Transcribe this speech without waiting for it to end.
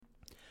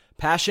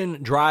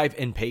Passion, drive,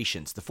 and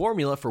patience. The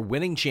formula for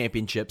winning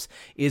championships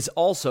is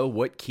also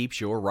what keeps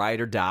your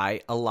ride or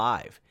die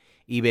alive.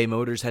 eBay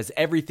Motors has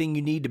everything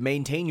you need to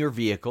maintain your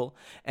vehicle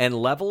and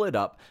level it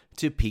up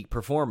to peak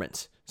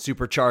performance.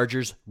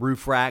 Superchargers,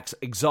 roof racks,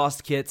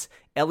 exhaust kits,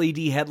 LED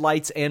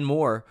headlights, and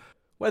more.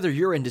 Whether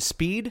you're into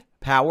speed,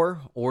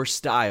 power, or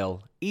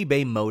style,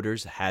 eBay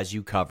Motors has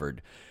you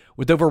covered.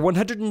 With over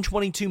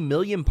 122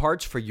 million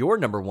parts for your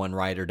number one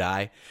ride or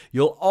die,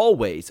 you'll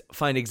always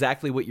find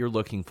exactly what you're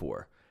looking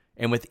for.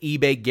 And with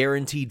eBay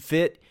Guaranteed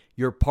Fit,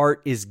 your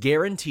part is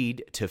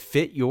guaranteed to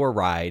fit your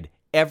ride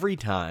every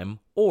time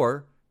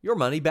or your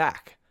money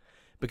back.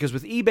 Because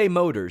with eBay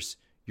Motors,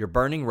 you're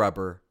burning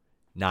rubber,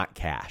 not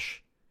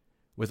cash.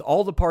 With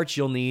all the parts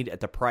you'll need at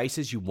the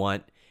prices you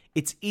want,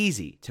 it's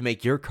easy to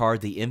make your car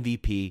the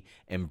MVP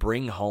and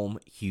bring home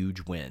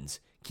huge wins.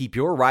 Keep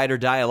your ride or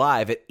die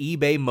alive at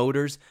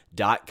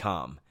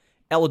ebaymotors.com.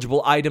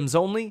 Eligible items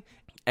only.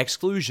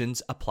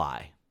 Exclusions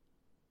apply.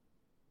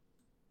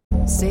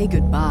 Say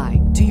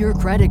goodbye to your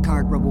credit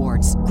card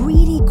rewards.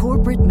 Greedy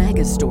corporate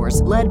mega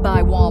stores, led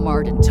by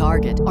Walmart and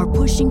Target, are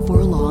pushing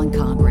for a law in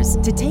Congress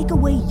to take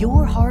away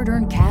your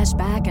hard-earned cash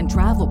back and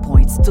travel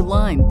points to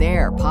line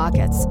their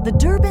pockets. The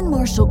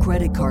Durbin-Marshall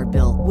credit card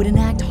bill would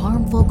enact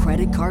harmful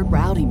credit card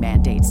routing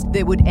mandates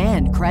that would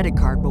end credit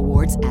card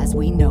rewards as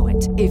we know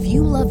it. If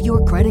you love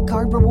your credit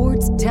card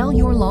rewards, tell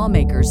your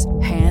lawmakers,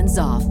 hands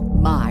off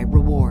my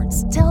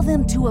rewards. Tell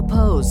them to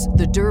oppose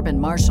the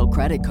Durbin-Marshall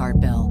credit card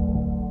bill.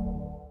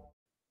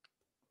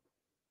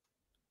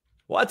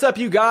 What's up,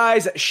 you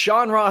guys?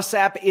 Sean Ross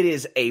Sapp. It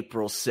is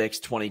April 6,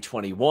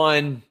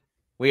 2021.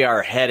 We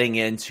are heading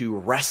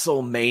into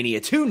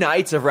WrestleMania. 2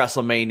 nights of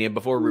WrestleMania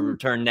before we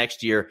return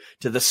next year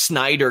to the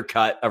Snyder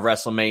Cut of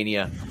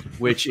WrestleMania,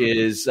 which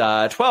is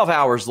 12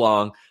 hours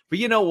long. But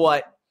you know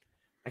what?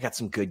 I got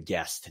some good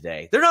guests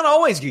today. They're not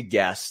always good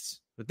guests,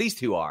 but these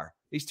two are.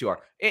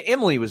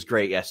 Emily was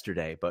great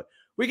yesterday, but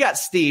we got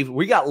Steve.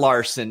 We got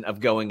Larson of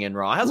Going In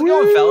Raw. How's it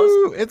going,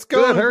 fellas? It's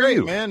going Good,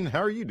 great, man.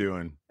 How are you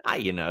doing?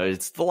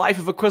 It's the life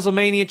of a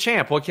Quizzlemania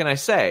champ. What can I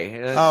say? We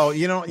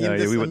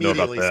wouldn't know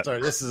about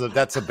that.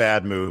 That's a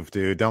bad move,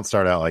 dude. Don't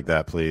start out like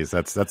that, please.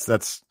 That's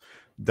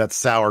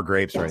sour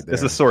grapes right there.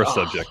 It's a sore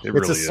subject.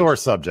 It's a sore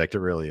subject. It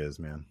really is,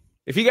 man.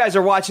 If you guys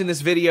are watching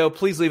this video,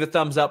 please leave a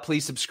thumbs up.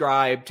 Please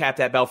subscribe. Tap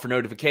that bell for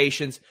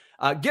notifications.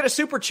 Get a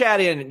super chat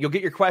in. You'll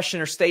get your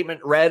question or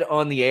statement read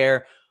on the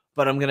air.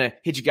 But I'm gonna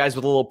hit you guys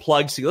with a little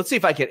plug. So let's see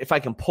if I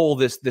can pull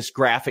this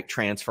graphic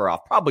transfer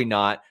off. Probably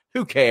not.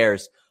 Who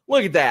cares?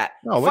 Look at that.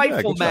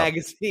 Fightful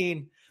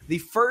magazine. The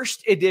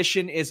first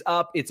edition is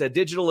up. It's a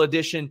digital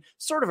edition,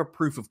 sort of a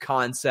proof of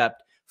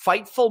concept.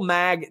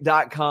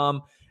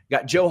 Fightfulmag.com.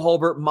 Got Joe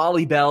Hulbert,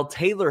 Molly Bell,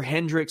 Taylor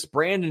Hendricks,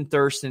 Brandon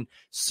Thurston.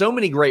 So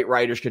many great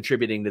writers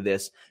contributing to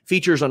this.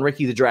 Features on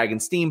Ricky the Dragon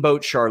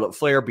Steamboat, Charlotte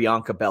Flair,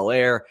 Bianca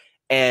Belair,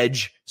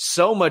 Edge,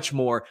 so much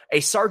more.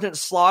 A Sergeant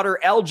Slaughter,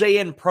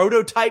 LJN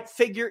prototype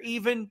figure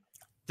even.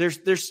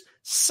 There's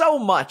so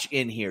much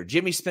in here.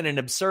 Jimmy spent an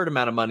absurd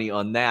amount of money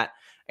on that.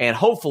 And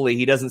hopefully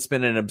he doesn't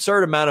spend an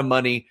absurd amount of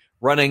money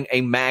running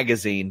a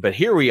magazine. But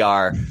here we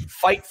are,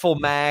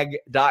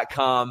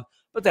 Fightfulmag.com.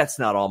 But that's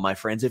not all, my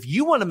friends. If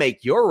you want to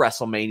make your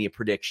WrestleMania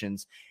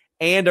predictions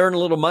and earn a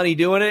little money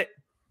doing it,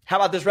 how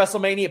about this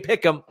WrestleMania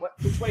Pick'em?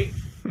 Wait,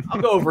 I'll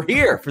go over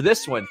here for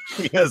this one.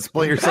 You gotta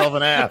split yourself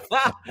in half.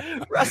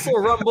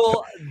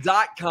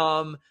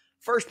 WrestleRumble.com.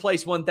 First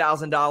place,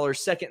 $1,000.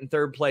 Second and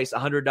third place,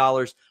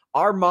 $100.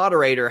 Our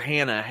moderator,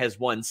 Hannah, has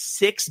won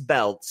 6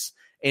 belts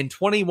and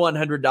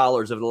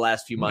 $2,100 over the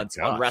last few months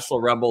on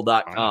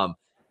WrestleRumble.com.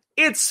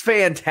 It's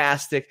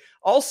fantastic.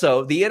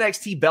 Also, the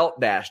NXT Belt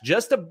Bash,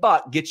 just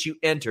 $1 gets you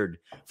entered.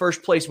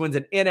 First place wins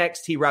an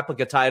NXT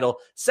replica title.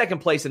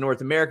 Second place, a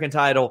North American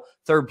title.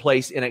 Third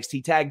place,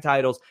 NXT tag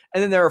titles.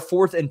 And then there are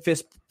fourth and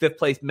fifth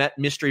place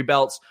mystery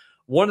belts.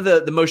 One of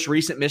the most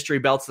recent mystery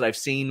belts that I've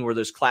seen were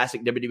those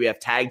classic WWF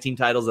tag team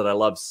titles that I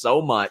love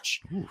so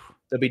much.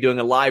 They'll be doing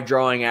a live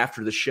drawing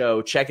after the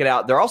show. Check it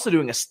out. They're also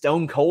doing a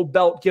Stone Cold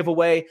belt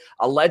giveaway,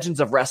 a Legends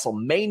of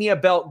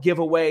WrestleMania belt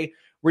giveaway,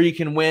 where you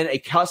can win a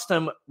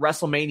custom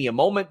WrestleMania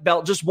moment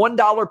belt. Just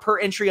 $1 per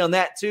entry on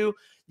that, too.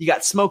 You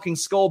got Smoking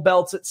Skull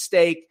belts at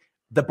stake.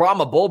 The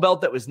Brahma Bull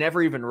belt that was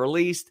never even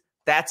released,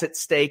 that's at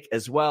stake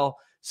as well.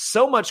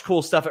 So much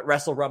cool stuff at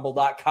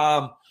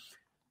WrestleRumble.com.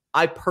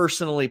 I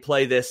personally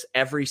play this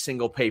every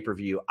single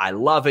pay-per-view. I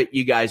love it.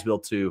 You guys will,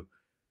 too.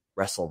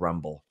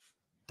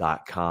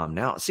 WrestleRumble.com.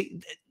 Now,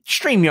 see,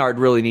 StreamYard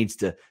really needs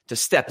to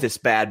step this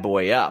bad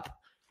boy up.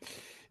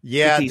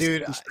 Yeah,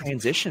 these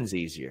transitions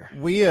easier.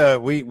 We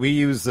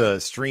use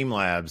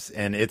Streamlabs,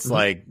 and it's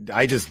like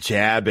I just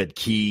jab at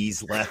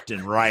keys left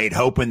and right,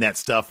 hoping that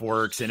stuff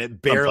works, and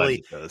it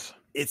barely does.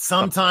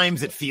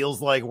 Sometimes it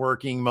feels like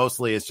working.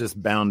 Mostly, it's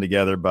just bound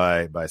together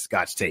by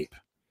Scotch tape.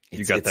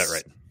 You got that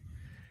right.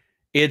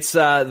 It's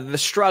the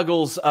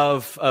struggles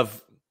of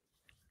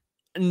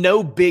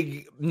no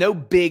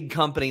big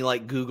company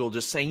like Google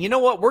just saying, you know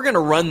what, we're going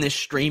to run this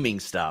streaming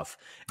stuff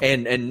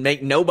and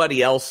make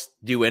nobody else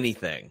do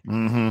anything.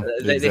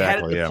 Mm-hmm. They had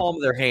it in the palm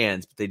of their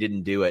hands, but they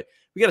didn't do it.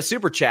 We got a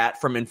super chat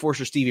from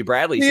Enforcer Stevie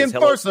Bradley. The says,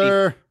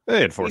 Enforcer. Hey,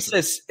 He Enforcer.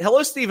 says,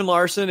 hello, Steven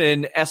Larson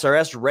and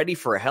SRS, ready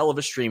for a hell of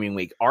a streaming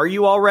week. Are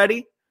you all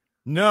ready?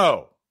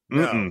 No,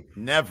 Mm-mm.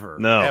 never,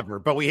 No. ever.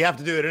 But we have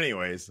to do it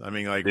anyways. I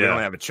mean, like, we Yeah. don't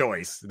have a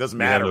choice. It doesn't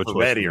We have matter no if we're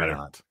choice ready in or the matter.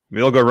 not.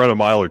 We'll go run a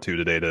mile or two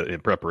today in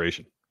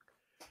preparation.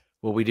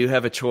 Well, we do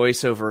have a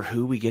choice over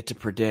who we get to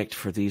predict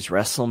for these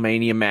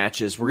WrestleMania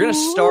matches. We're going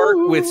to start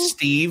with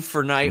Steve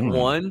for night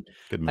one.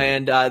 Good move.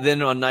 And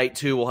then on night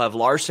two, we'll have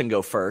Larson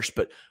go first.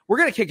 But we're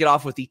going to kick it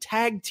off with the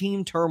Tag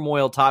Team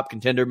Turmoil Top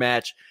Contender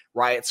match.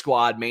 Riot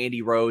Squad,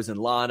 Mandy Rose and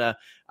Lana,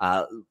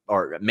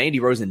 or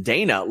Mandy Rose and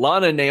Dana,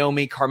 Lana,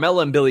 Naomi,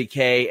 Carmella and Billie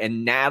Kay,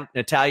 and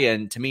Natalya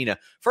and Tamina.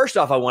 First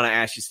off, I want to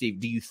ask you,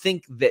 Steve, do you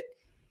think that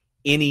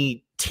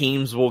any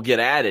teams will get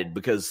added?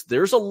 Because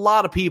there's a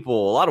lot of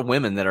people, a lot of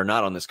women that are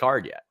not on this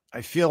card yet.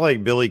 I feel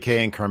like Billie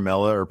Kay and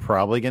Carmella are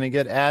probably going to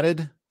get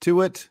added to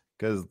it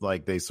because,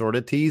 like, they sort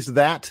of teased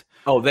that.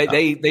 Oh,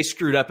 they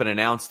screwed up and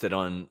announced it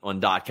on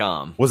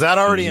 .com. Was that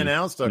already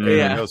announced? Okay,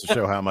 Yeah. It goes to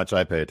show how much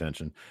I pay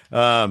attention.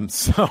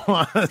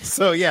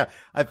 So yeah,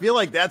 I feel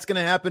like that's going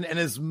to happen. And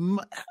as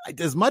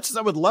much as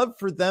I would love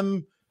for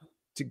them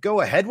to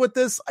go ahead with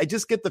this, I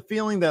just get the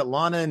feeling that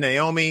Lana and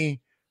Naomi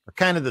are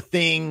kind of the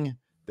thing.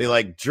 They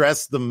like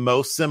dress the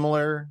most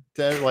similar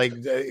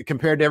to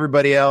compared to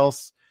everybody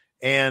else.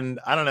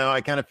 And I don't know.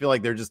 I kind of feel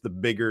like they're just the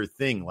bigger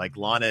thing. Like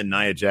Lana and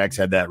Nia Jax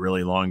had that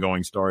really long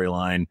going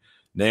storyline.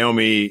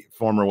 Naomi,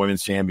 former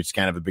women's champion, is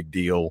kind of a big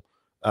deal.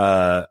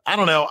 I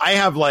don't know. I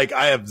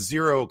have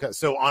zero.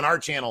 So on our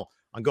channel,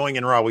 on Going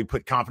In Raw, we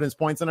put confidence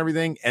points on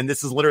everything. And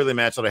this is literally the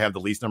match that I have the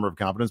least number of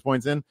confidence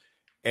points in.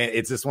 And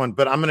it's this one,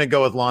 but I'm going to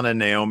go with Lana and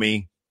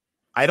Naomi.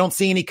 I don't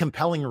see any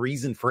compelling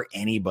reason for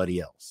anybody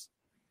else.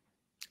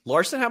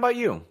 Larson, how about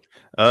you?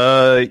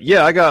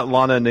 Yeah, I got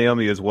Lana and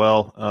Naomi as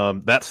well.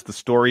 That's the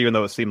story, even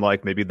though it seemed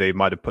like maybe they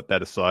might have put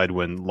that aside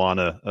when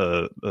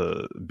Lana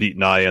beat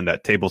Nia in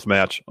that tables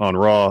match on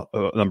Raw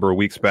a number of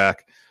weeks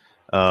back.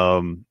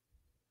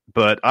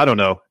 But I don't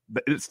know.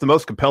 It's the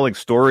most compelling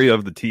story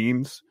of the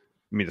teams.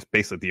 I mean, it's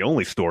basically the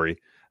only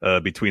story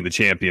between the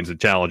champions and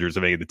challengers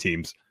of any of the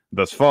teams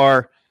thus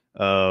far.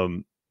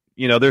 There'll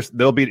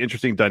be an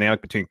interesting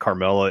dynamic between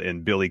Carmella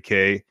and Billie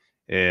Kay.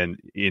 And,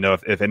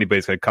 if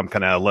anybody's going to come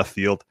kind of out of left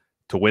field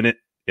to win it,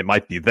 it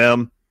might be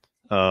them.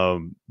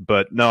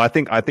 But no, I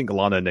think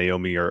Lana and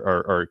Naomi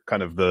are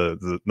kind of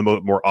the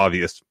more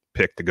obvious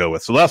pick to go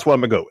with. So that's what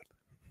I'm going to go with.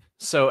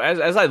 So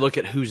as I look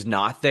at who's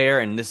not there,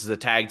 and this is a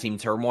tag team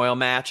turmoil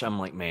match, I'm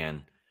like,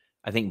 man,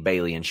 I think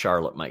Bayley and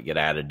Charlotte might get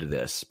added to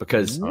this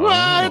because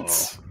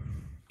What?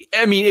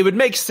 I mean, it would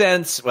make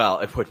sense. Well,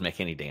 it wouldn't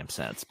make any damn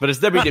sense, but it's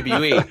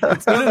WWE.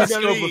 It's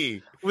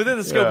within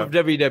the scope of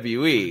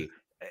WWE.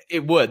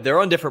 It would. They're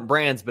on different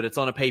brands, but it's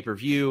on a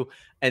pay-per-view,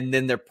 and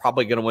then they're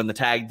probably going to win the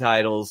tag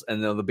titles,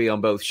 and then they'll be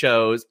on both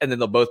shows, and then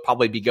they'll both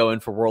probably be going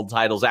for world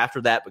titles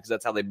after that because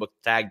that's how they book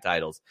the tag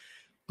titles.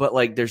 But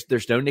like,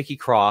 there's no Nikki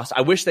Cross.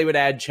 I wish they would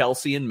add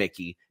Chelsea and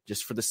Mickey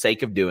just for the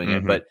sake of doing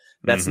it, but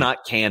that's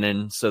not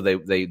canon, so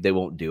they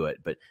won't do it.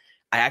 But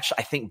I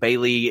think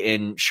Bayley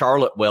and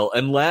Charlotte will,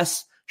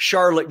 unless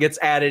Charlotte gets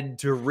added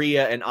to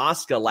Rhea and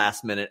Asuka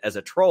last minute as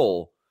a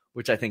troll,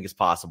 which I think is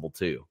possible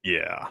too.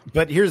 Yeah.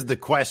 But here's the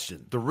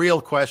question. The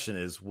real question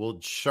is, will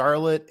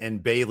Charlotte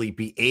and Bayley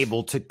be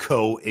able to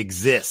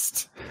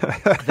coexist? I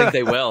think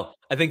they will.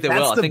 That's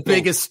the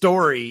biggest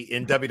story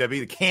in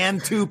WWE. Can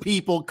two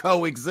people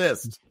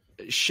coexist?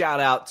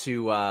 Shout out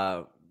to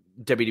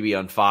WWE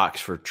on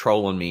Fox for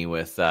trolling me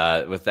with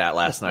that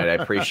last night. I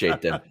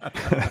appreciate them.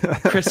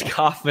 Chris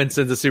Kaufman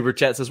sends a super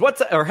chat, says,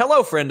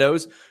 hello,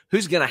 friendos.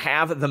 Who's going to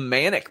have the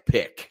Manic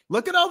pick?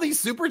 Look at all these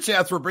super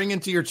chats we're bringing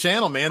to your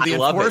channel, man. The I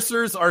love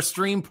Enforcers, our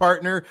stream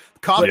partner.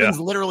 Kaufman's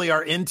literally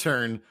our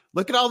intern.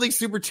 Look at all these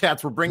super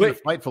chats we're bringing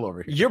to Fightful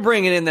over here. You're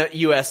bringing in the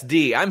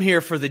USD. I'm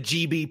here for the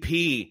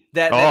GBP,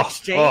 that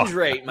exchange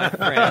rate, my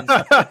friends.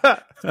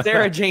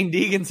 Sarah Jane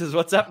Deegan says,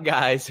 what's up,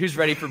 guys? Who's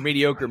ready for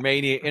Mediocre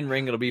Mania? In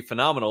ring, it'll be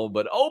phenomenal.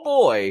 But oh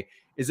boy,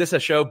 is this a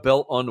show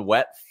built on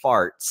wet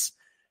farts?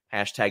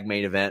 Hashtag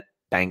main event,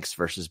 Banks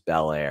versus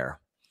Belair.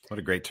 What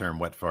a great term,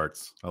 wet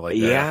farts. I like that.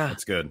 Yeah.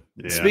 That's good.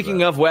 Yeah,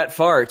 Speaking of wet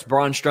farts,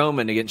 Braun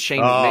Strowman against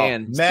Shane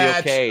McMahon.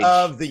 Match Steel cage.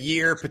 of the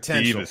year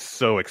potential. Steve is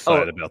so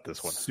excited about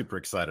this one. Super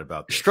excited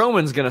about this.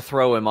 Strowman's going to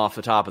throw him off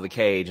the top of the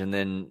cage, and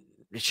then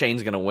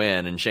Shane's going to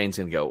win, and Shane's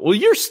going to go, well,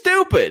 you're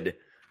stupid.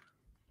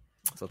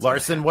 So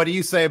Larson, what do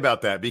you say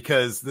about that?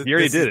 Because He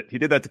already did it. He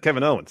did that to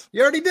Kevin Owens.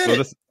 You already did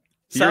it.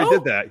 He already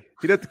did that.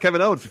 He did it to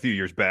Kevin Owens a few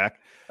years back.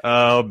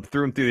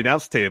 Threw him through the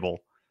announce table.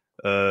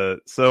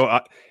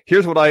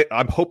 Here's what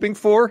I'm hoping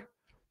for,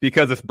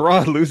 because if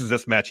Braun loses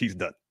this match, he's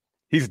done.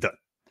 He's done.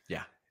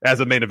 Yeah. As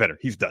a main eventer,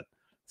 he's done.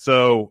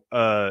 So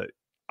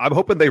I'm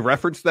hoping they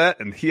reference that,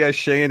 and he has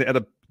Shane at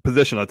a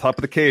position on top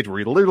of the cage where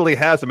he literally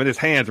has him in his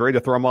hands, ready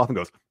to throw him off, and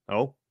goes,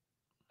 "Oh,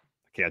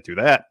 I can't do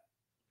that.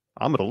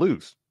 I'm going to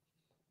lose."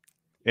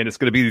 And it's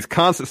going to be these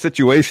constant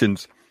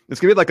situations. It's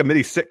going to be like a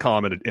mini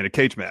sitcom in a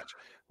cage match,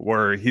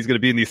 where he's going to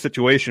be in these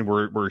situations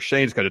where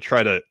Shane's going to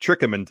try to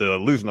trick him into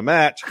losing the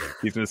match.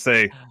 He's going to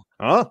say,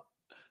 "Huh?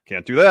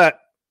 Can't do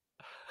that.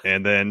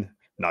 and then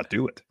not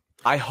do it.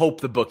 I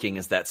hope the booking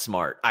is that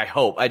smart. I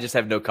hope. I just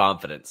have no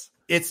confidence.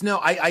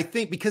 I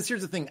think, because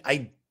here's the thing.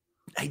 I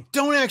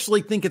don't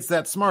actually think it's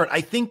that smart.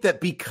 I think that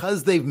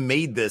because they've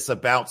made this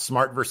about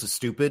smart versus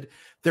stupid,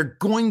 they're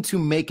going to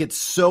make it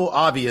so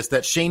obvious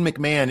that Shane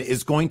McMahon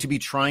is going to be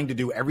trying to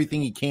do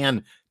everything he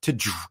can to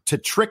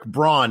trick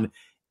Braun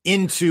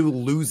into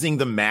losing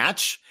the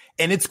match.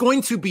 And it's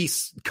going to be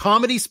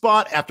comedy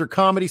spot after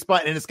comedy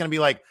spot. And it's going to be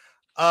like,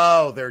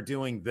 oh, they're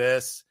doing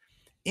this.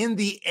 In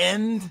the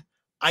end,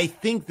 I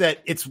think that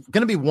it's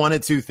going to be one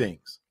of two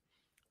things.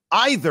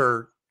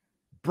 Either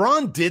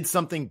Braun did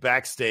something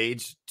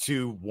backstage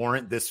to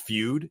warrant this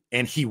feud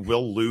and he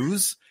will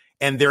lose,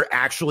 and they're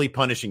actually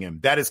punishing him.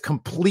 That is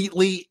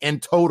completely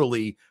and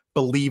totally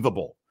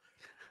believable.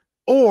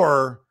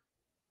 Or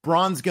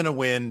Braun's going to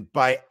win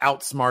by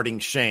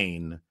outsmarting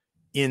Shane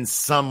in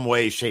some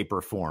way, shape,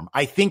 or form.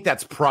 I think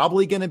that's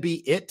probably going to be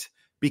it,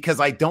 because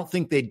I don't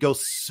think they'd go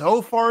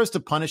so far as to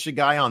punish a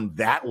guy on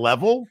that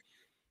level.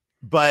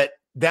 But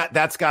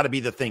that's got to be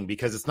the thing,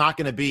 because it's not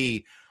going to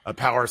be a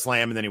power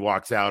slam and then he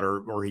walks out,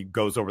 or he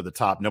goes over the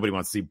top. Nobody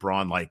wants to see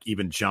Braun like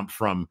even jump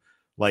from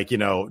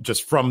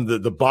just from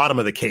the bottom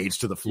of the cage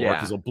to the floor,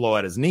 because he'll blow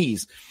out his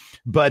knees.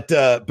 But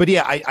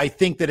yeah, I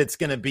think that it's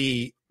going to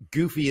be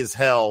goofy as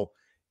hell.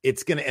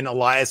 It's going to, and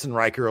Elias and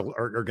Riker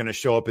are going to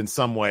show up in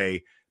some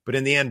way, but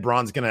in the end,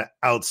 Braun's going to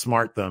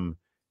outsmart them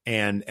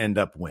and end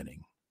up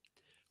winning.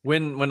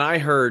 When I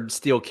heard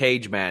steel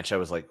cage match, I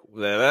was like,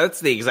 that's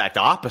the exact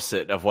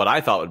opposite of what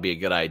I thought would be a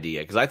good idea.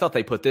 Because I thought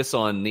they put this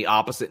on the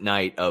opposite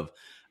night of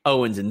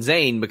Owens and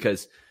Zayn,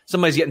 because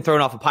somebody's getting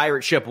thrown off a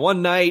pirate ship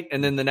one night,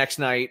 and then the next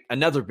night,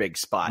 another big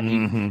spot.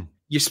 Mm-hmm.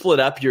 You split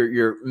up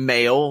your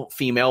male,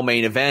 female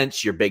main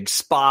events, your big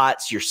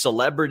spots, your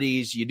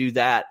celebrities. You do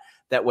that.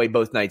 That way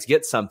both nights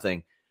get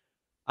something.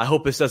 I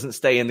hope this doesn't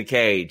stay in the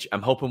cage.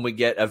 I'm hoping we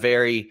get a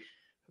very...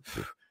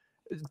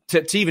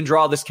 To even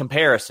draw this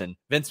comparison,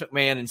 Vince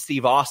McMahon and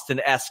Steve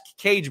Austin-esque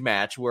cage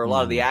match where a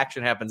lot of the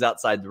action happens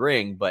outside the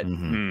ring. But,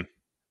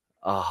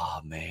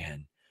 oh,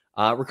 man.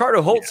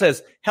 Ricardo Holt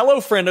says, hello,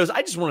 friendos.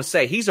 I just want to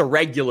say he's a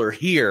regular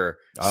here.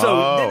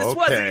 So this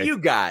wasn't you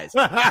guys.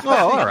 All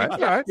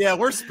right. Yeah,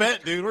 we're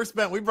spent, dude. We're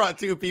spent. We brought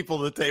two people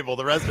to the table.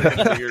 The rest of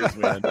it years,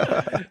 man.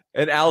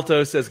 And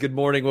Alto says, good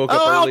morning. Woke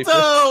up early.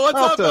 Alto! What's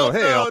up, Alto?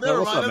 Hey, Alto. Never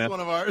What's mind. up, That's man? one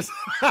of ours.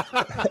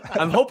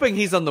 I'm hoping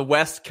he's on the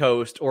West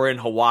Coast or in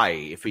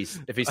Hawaii if he's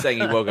saying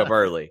he woke up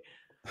early.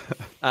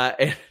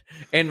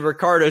 And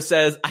Ricardo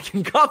says, I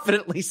can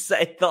confidently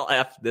say they'll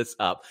F this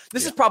up.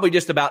 This is probably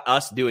just about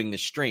us doing the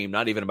stream,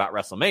 not even about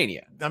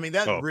WrestleMania. I mean,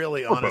 that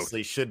really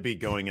honestly should be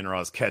going in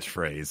Raw's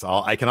catchphrase.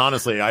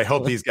 I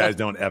hope these guys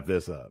don't F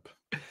this up.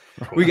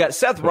 We got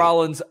Seth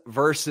Rollins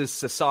versus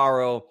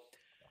Cesaro.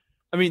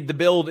 I mean, the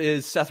build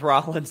is Seth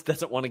Rollins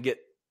doesn't want to get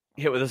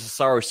hit with a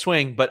Cesaro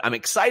swing, but I'm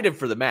excited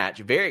for the match.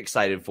 Very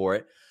excited for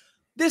it.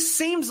 This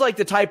seems like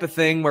the type of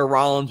thing where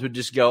Rollins would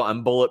just go,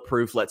 I'm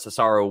bulletproof, let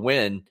Cesaro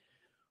win.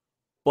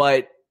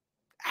 But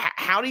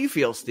how do you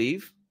feel,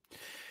 Steve?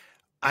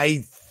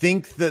 I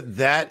think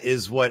that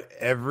is what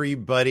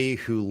everybody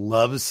who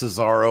loves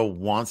Cesaro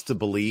wants to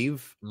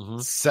believe. Mm-hmm.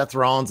 Seth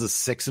Rollins is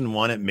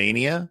 6-1 at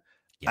Mania.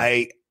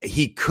 Yeah.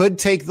 He could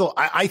take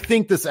I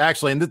think this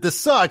actually, and this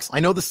sucks. I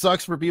know this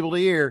sucks for people to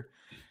hear.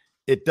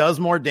 It does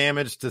more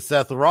damage to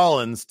Seth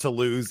Rollins to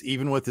lose,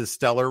 even with his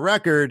stellar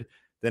record,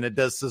 than it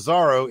does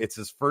Cesaro. It's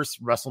his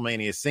first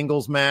WrestleMania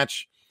singles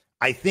match.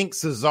 I think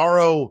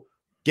Cesaro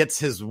gets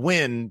his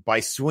win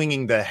by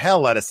swinging the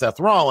hell out of Seth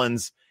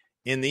Rollins.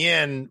 In the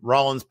end,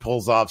 Rollins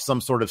pulls off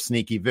some sort of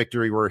sneaky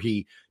victory where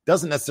he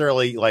doesn't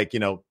necessarily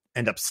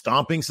end up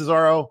stomping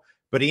Cesaro,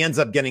 but he ends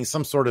up getting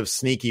some sort of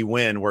sneaky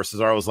win where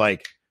Cesaro's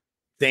like,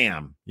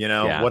 damn,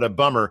 what a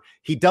bummer.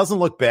 He doesn't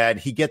look bad.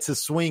 He gets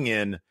his swing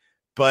in,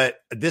 but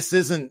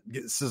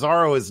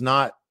Cesaro is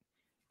not.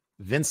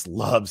 Vince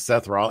loves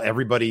Seth Rollins.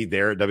 Everybody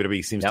there at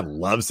WWE seems to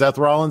love Seth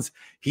Rollins.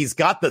 He's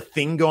got the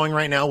thing going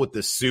right now with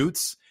the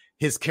suits.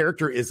 His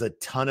character is a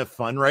ton of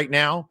fun right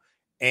now.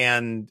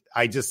 And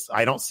I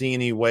don't see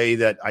any way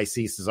that I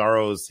see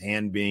Cesaro's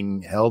hand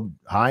being held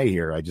high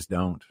here. I just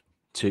don't.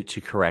 To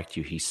correct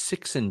you, he's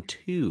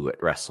 6-2 at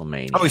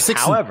WrestleMania. Oh, he's 6-2?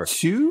 However,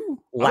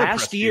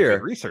 last year,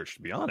 research,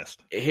 to be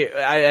honest.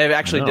 I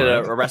actually did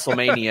a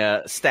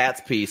WrestleMania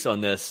stats piece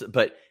on this,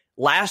 but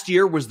last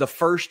year was the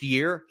first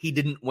year he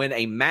didn't win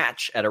a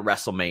match at a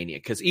WrestleMania,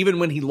 because even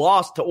when he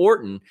lost to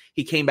Orton,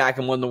 he came back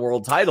and won the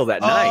world title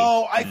that night.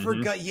 Oh, I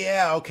forgot.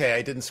 Yeah, okay.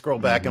 I didn't scroll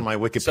back on my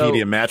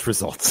Wikipedia match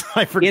results.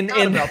 I forgot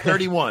about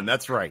 31.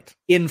 That's right.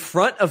 In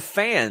front of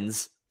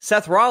fans,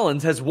 Seth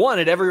Rollins has won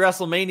at every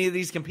WrestleMania that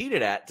he's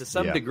competed at to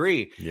some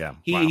degree. Yeah,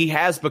 he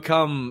has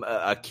become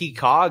a key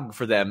cog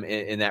for them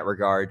in that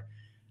regard.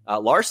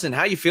 Larson,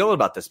 how you feeling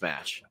about this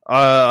match?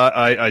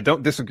 I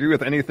don't disagree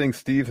with anything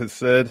Steve has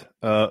said,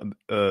 but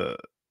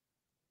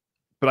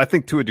I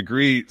think to a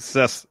degree,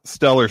 Seth's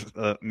stellar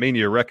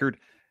Mania record,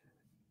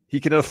 he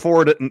can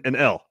afford an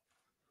L.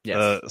 Yes.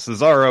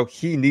 Cesaro,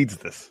 he needs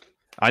this.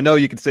 I know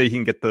you can say he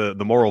can get the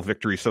moral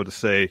victory, so to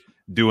say,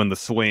 doing the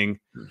swing,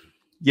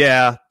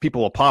 yeah,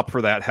 people will pop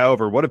for that.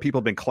 However, what have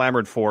people been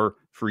clamoring for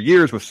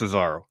years with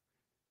Cesaro?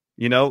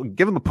 You know,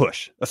 give him a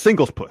push, a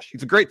singles push.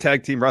 He's a great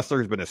tag team wrestler.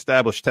 He's been an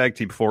established tag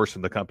team force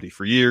in the company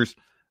for years.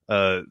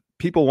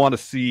 People want to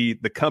see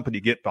the company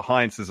get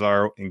behind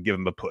Cesaro and give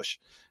him a push.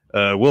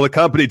 Will the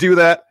company do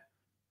that?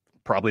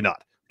 Probably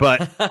not.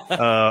 But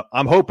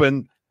I'm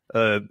hoping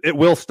it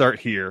will start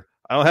here.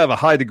 I don't have a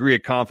high degree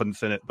of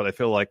confidence in it, but I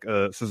feel like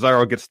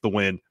Cesaro gets the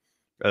win.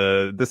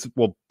 This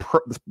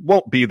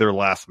won't be their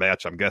last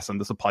match, I'm guessing.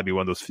 This will probably be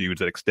one of those feuds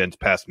that extends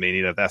past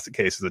Mania. If that's the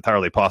case, it's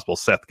entirely possible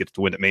Seth gets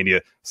to win at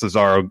Mania.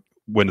 Cesaro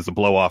wins a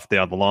blow-off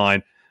down the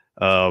line.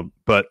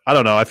 But I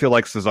don't know. I feel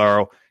like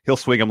Cesaro, he'll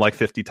swing him like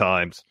 50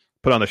 times,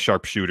 put on a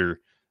sharpshooter.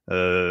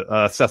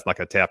 Seth's not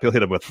going to tap. He'll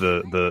hit him with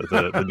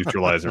the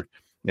neutralizer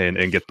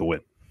and get the win.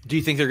 Do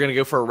you think they're going to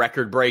go for a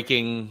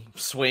record-breaking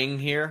swing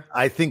here?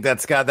 I think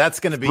that's going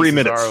to be 3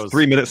 minutes.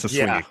 3 minutes of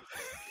swinging.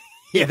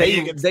 Yeah,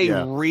 they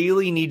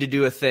really need to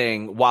do a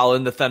thing while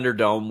in the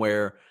Thunderdome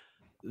where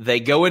they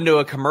go into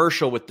a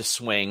commercial with the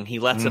swing. He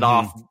lets it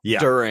off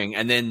during,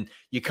 and then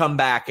you come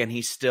back and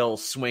he's still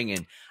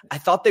swinging. I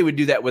thought they would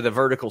do that with a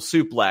vertical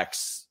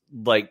suplex,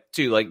 like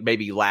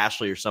maybe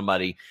Lashley or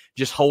somebody,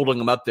 just holding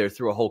him up there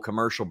through a whole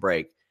commercial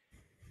break.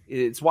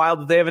 It's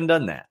wild that they haven't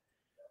done that.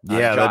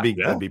 Yeah,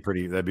 that'd be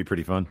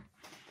pretty fun.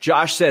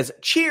 Josh says,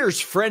 "Cheers,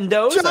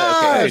 friendos."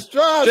 Josh,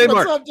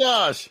 what's up,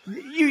 Josh?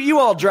 You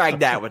all dragged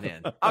that one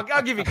in.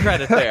 I'll give you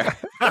credit there.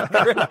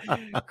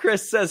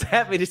 Chris says,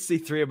 "Happy to see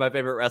three of my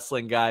favorite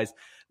wrestling guys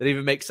that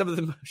even make some of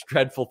the most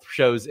dreadful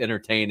shows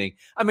entertaining."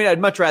 I mean,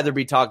 I'd much rather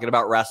be talking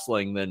about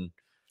wrestling than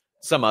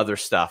some other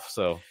stuff.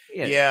 So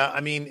yeah,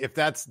 I mean, if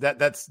that's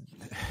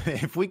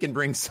if we can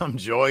bring some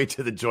joy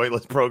to the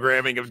joyless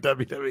programming of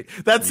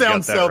WWE, that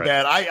sounds so right.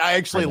 Bad. I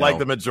actually like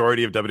the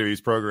majority of WWE's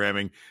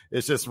programming.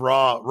 It's just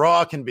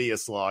Raw can be a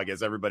slog,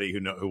 as everybody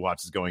who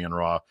watches Going on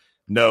Raw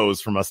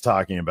knows from us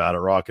talking about it.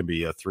 Raw can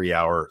be a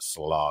 3-hour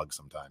slog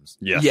sometimes.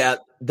 Yeah.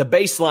 The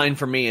baseline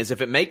for me is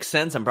if it makes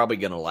sense, I'm probably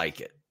going to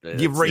like it.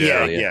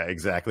 Yeah,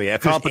 exactly.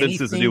 If competence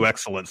is the new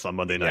excellence on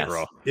Monday Night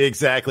Raw.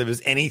 Exactly. If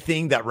there's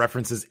anything that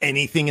references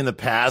anything in the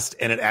past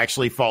and it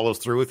actually follows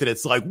through with it,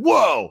 it's like,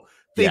 whoa,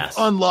 they've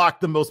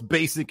unlocked the most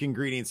basic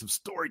ingredients of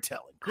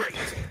storytelling. Great.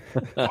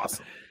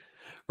 Awesome.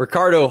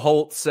 Ricardo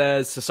Holt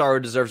says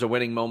Cesaro deserves a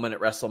winning moment at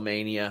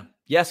WrestleMania.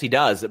 Yes, he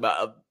does,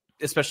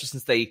 especially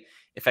since they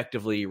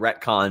effectively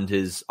retconned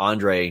his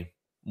Andre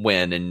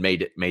win and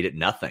made it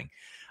nothing.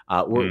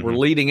 We're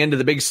leading into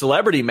the big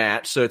celebrity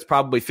match, so it's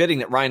probably fitting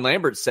that Ryan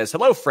Lambert says,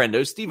 "Hello,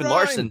 friendo. Steven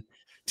Larson,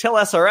 tell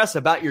SRS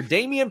about your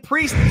Damian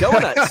Priest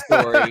donut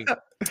story."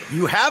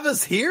 You have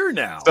us here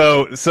now.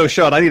 So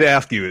Sean, I need to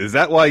ask you, is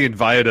that why you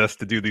invited us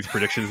to do these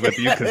predictions with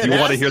you? Because you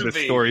want to hear the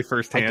story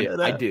firsthand?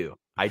 I do.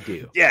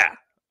 Yeah.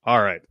 All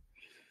right.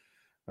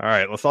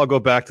 Let's all go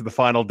back to the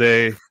final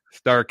day.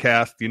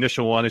 StarCast. The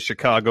initial one is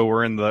Chicago.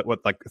 We're in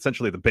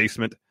essentially the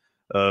basement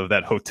of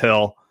that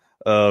hotel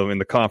in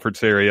the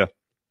conference area.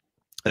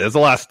 It was the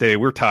last day.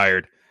 We're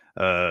tired.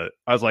 I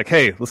was like,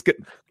 hey, let's get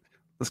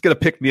a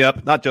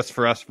pick-me-up, not just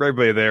for us, for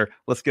everybody there.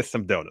 Let's get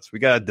some donuts. We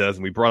got a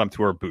dozen. We brought them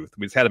to our booth.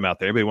 We just had them out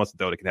there. Everybody wants a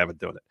donut can have a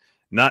donut.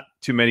 Not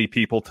too many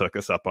people took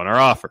us up on our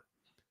offer.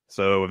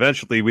 So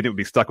eventually, we didn't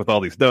be stuck with all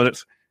these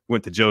donuts.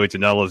 Went to Joey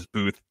Janela's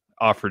booth,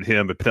 offered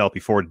him a Penelope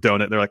Ford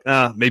donut. They're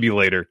like, maybe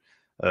later.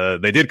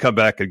 They did come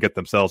back and get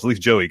themselves. At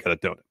least Joey got a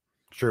donut.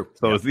 True.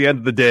 So it was the end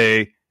of the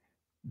day.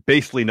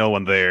 Basically, no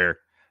one there.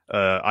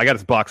 I got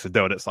his box of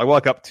donuts. I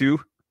walk up to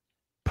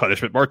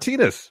Punishment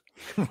Martinez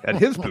at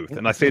his booth,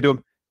 and I say to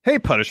him, "Hey,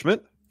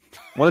 Punishment,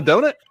 want a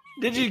donut?"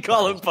 Did you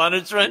call him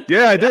Punishment?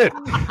 Yeah, I did.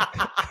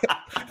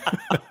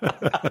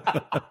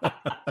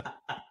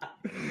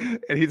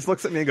 And he just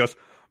looks at me and goes,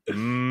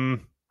 no,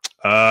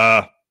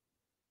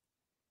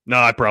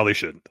 I probably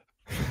shouldn't.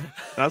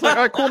 And I was like,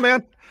 all right, cool,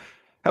 man.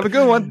 Have a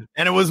good one.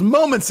 And it was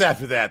moments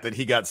after that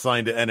he got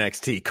signed to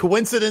NXT.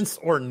 Coincidence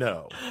or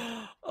no?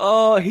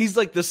 Oh, he's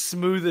like the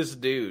smoothest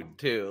dude,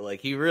 too.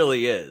 Like, he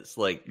really is.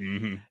 Like,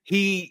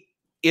 he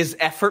is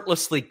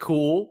effortlessly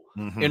cool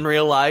in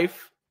real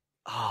life.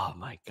 Oh,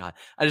 my God.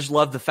 I just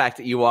love the fact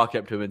that you walked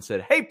up to him and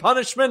said, "Hey,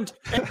 Punishment."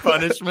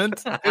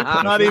 Punishment?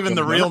 Not even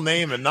the real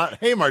name and not,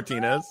 "Hey,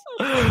 Martinez."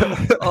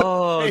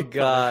 Oh, hey,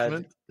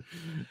 God.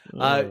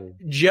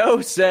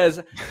 Joe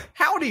says,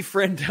 "Howdy,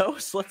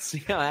 friendos." Let's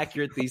see how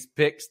accurate these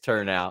picks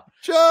turn out.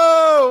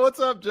 Joe,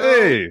 what's up, Joe?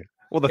 Hey.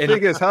 Well, the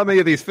thing is, how many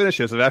of these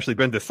finishes have actually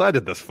been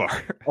decided this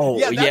far? Oh,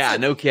 yeah,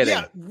 no kidding.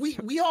 Yeah,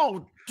 we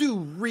all do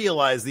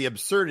realize the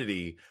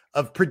absurdity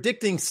of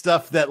predicting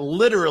stuff that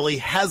literally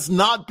has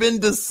not been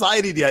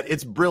decided yet.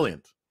 It's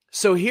brilliant.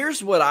 So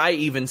here's what I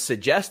even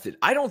suggested.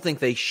 I don't think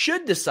they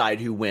should decide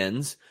who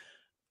wins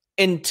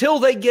until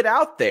they get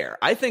out there.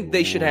 I think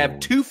they should have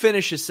 2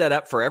 finishes set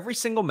up for every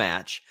single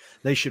match.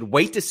 They should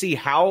wait to see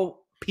how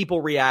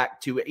people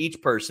react to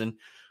each person.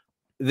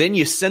 Then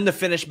you send the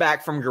finish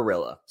back from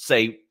Gorilla.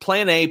 Say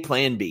plan A,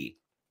 plan B.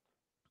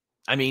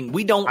 I mean,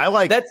 we don't. I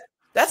like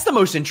that's the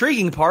most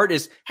intriguing part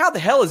is how the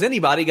hell is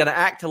anybody going to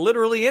act to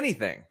literally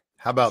anything?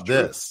 How about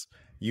this?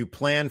 You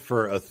plan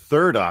for a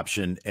third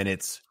option and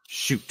it's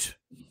shoot.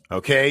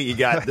 Okay, you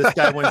got this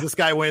guy wins, this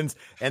guy wins,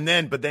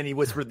 but then he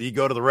whispered, you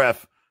go to the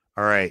ref.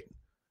 All right,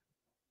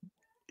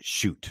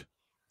 shoot.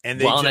 And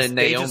Lana and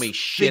Naomi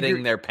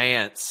shitting their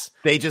pants.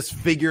 They just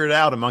figure it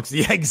out amongst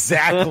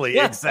exactly,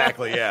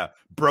 yeah.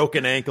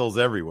 Broken ankles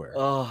everywhere.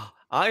 Oh,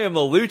 I am a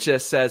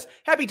Lucha says,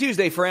 happy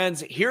Tuesday,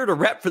 friends. Here to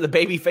rep for the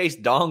babyface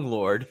Dong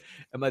Lord.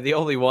 Am I the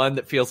only one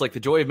that feels like the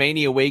joy of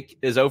Mania week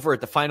is over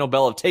at the final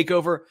bell of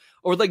TakeOver,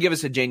 or would they give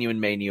us a genuine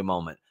Mania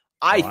moment?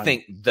 I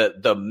think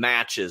the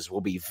matches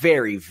will be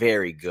very,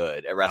 very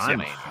good at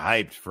WrestleMania.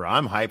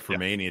 I'm hyped for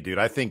Mania, dude.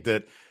 I think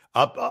that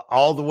up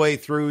all the way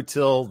through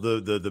till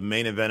the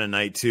main event of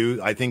night 2,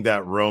 I think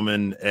that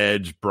Roman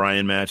Edge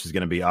Bryan match is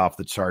going to be off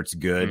the charts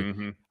good.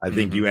 Mm-hmm. I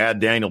think you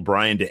add Daniel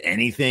Bryan to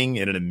anything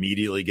and it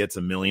immediately gets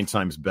a million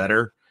times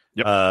better.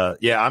 Yep.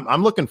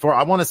 I'm looking for,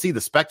 I want to see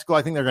the spectacle.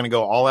 I think they're going to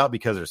go all out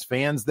because there's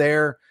fans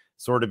there.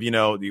 Sort of,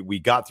 we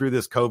got through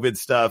this COVID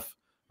stuff,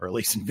 or at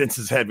least in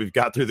Vince's head, we've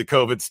got through the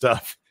COVID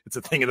stuff. It's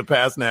a thing of the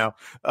past now.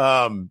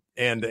 And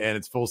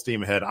it's full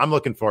steam ahead. I'm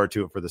looking forward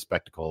to it for the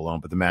spectacle alone,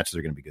 but the matches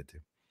are going to be good too.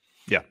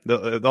 Yeah,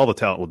 all the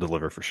talent will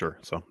deliver for sure.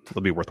 So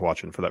it'll be worth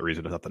watching for that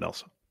reason and nothing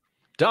else.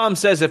 Dom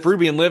says, if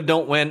Ruby and Liv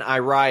don't win, I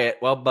riot.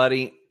 Well,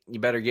 buddy, you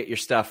better get your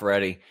stuff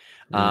ready.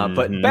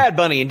 But Bad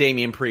Bunny and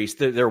Damian Priest,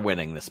 they're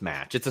winning this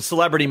match. It's a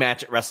celebrity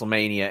match at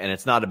WrestleMania, and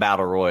it's not a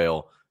battle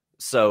royal,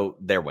 so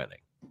they're winning.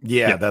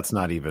 Yeah, that's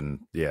not even,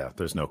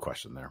 there's no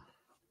question there.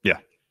 Yeah,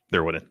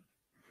 they're winning.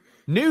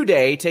 New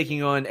Day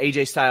taking on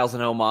AJ Styles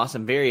and Omos.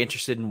 I'm very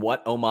interested in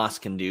what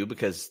Omos can do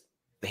because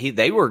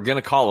they were going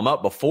to call him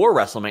up before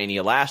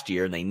WrestleMania last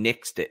year, and they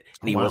nixed it.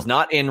 And he was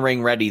not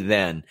in-ring ready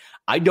then.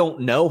 I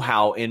don't know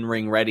how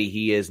in-ring ready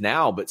he is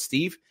now, but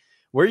Steve,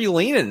 where are you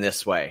leaning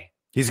this way?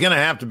 He's going to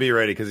have to be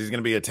ready because he's going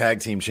to be a tag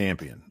team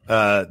champion.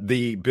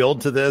 The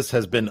build to this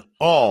has been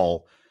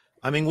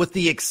with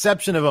the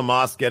exception of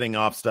Omos getting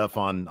off stuff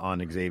on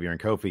Xavier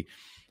and Kofi,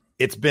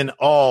 it's been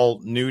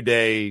all New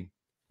Day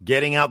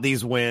getting out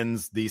these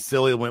wins, these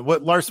silly wins.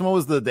 What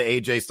was the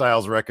AJ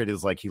Styles record?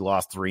 Is like he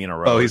lost 3 in a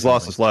row. Oh, he's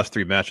lost his last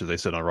 3 matches. They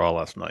said on Raw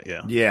last night.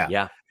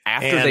 Yeah.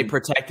 After they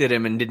protected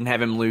him and didn't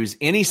have him lose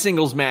any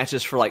singles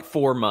matches for like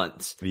 4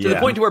 months, to the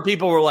point to where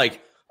people were like,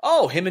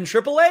 "Oh, him and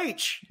Triple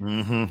H."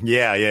 Mm-hmm.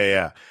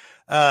 Yeah.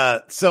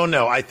 So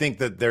no, I think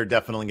that they're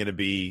definitely going to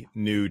be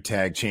new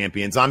tag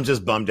champions. I'm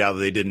just bummed out that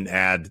they didn't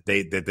add,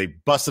 they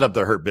busted up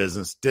the Hurt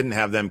Business, didn't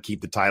have them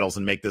keep the titles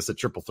and make this a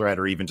triple threat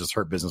or even just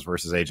Hurt Business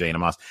versus AJ and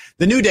Omos.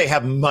 The New Day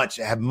have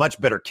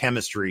much better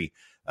chemistry,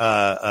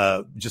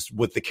 just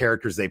with the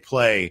characters they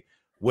play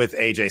with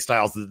AJ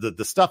Styles.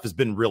 The stuff has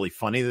been really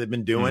funny that they've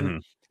been doing. Mm-hmm.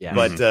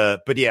 Yeah.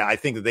 But yeah, I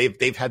think that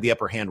they've had the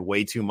upper hand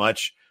way too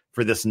much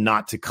for this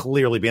not to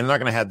clearly be, and they're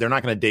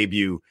not going to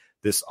debut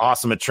this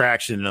awesome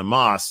attraction in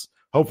Omos.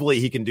 Hopefully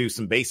he can do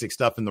some basic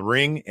stuff in the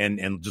ring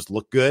and just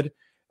look good,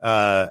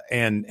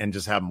 and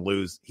just have him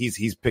lose.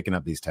 He's picking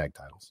up these tag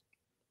titles.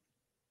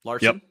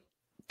 Larson? Yep,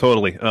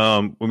 totally.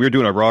 When we were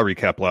doing a Raw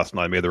recap last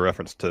night, I made the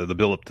reference to the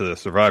build-up to the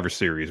Survivor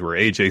Series where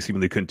AJ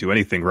seemingly couldn't do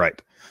anything right.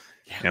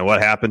 Yeah. And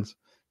what happens?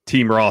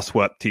 Team Raw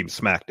swept Team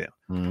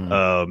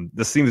SmackDown.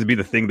 This seems to be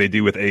the thing they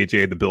do with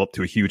AJ, the build-up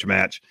to a huge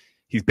match.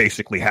 He's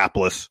basically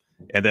hapless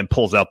and then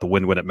pulls out the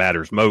win when it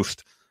matters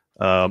most.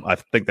 I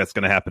think that's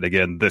going to happen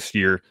again this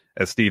year.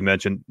 As Steve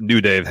mentioned,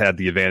 New Day have had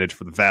the advantage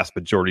for the vast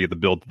majority of the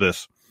build to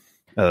this.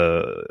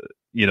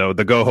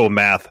 The go-home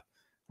math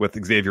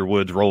with Xavier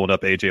Woods rolling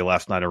up AJ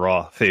last night in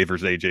Raw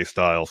favors AJ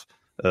Styles.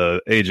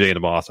 AJ and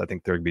Omos, I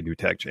think they're going to be new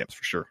tag champs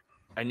for sure.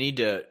 I need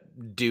to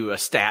do a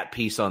stat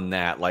piece on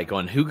that, like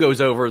on who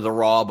goes over the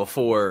Raw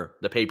before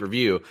the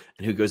pay-per-view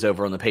and who goes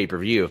over on the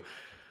pay-per-view.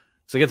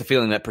 So I get the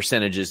feeling that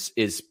percentage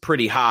is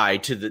pretty high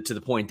to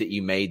the point that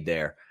you made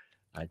there.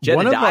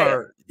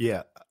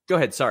 Go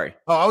ahead. Sorry.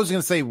 Oh, I was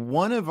going to say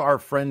one of our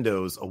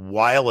friendos a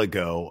while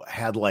ago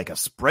had like a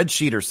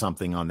spreadsheet or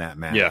something on that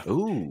match. Yeah.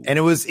 Ooh. And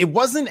it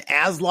wasn't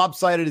as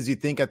lopsided as you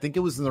think. I think it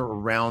was in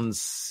around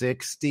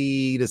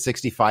 60 to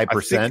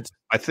 65%.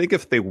 I think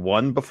if they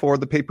won before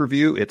the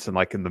pay-per-view, it's in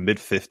the mid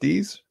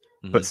 50s.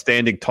 But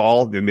standing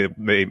tall, they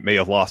may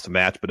have lost a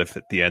match. But if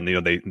at the end, they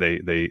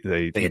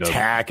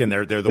attack and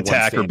they're the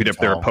attack or beat up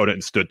their opponent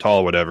and stood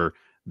tall, or whatever,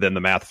 then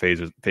the math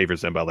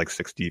favors them by like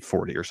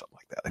 60-40 or something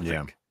like that. I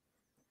think.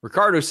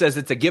 Ricardo says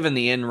it's a given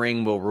the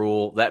in-ring will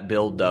rule. That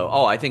build,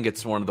 though, I think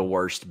it's one of the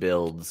worst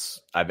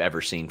builds I've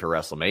ever seen for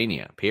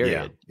WrestleMania,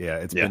 period. Yeah,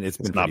 it's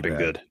not been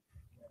good.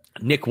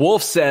 Nick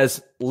Wolf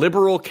says,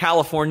 liberal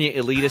California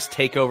elitist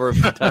takeover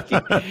of Kentucky.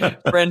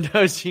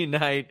 Friendos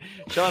unite.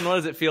 Sean, what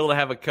does it feel to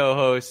have a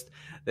co-host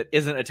that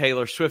isn't a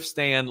Taylor Swift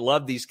stan?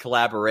 Love these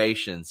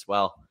collaborations.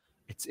 Well,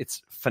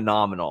 it's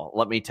phenomenal.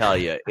 Let me tell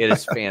you, it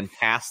is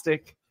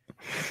fantastic.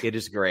 It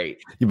is great.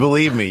 You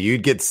believe me,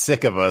 you'd get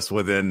sick of us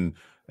within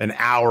an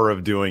hour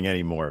of doing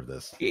any more of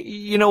this.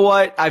 You know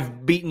what?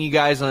 I've beaten you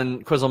guys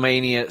on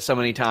Quizlemania so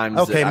many times.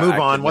 Okay, move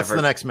on. What's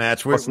the next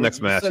match? What's the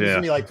next match? It's Yeah. going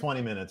to be like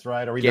 20 minutes,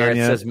 right? Are we Garrett done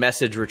yet? says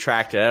message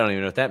retracted. I don't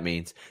even know what that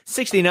means.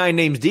 69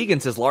 names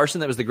Deegan says Larson,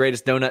 that was the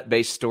greatest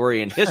donut-based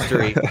story in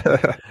history.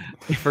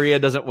 If Rhea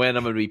doesn't win,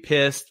 I'm going to be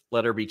pissed.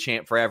 Let her be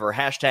champ forever.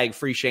 Hashtag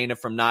free Shayna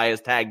from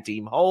Naya's tag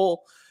team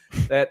hole.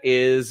 That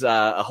is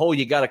a hole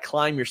you got to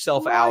climb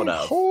yourself out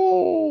of.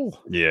 Hole.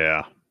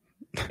 Yeah.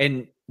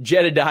 And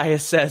Jedediah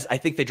says, I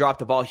think they dropped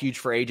the ball huge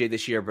for AJ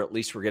this year, but at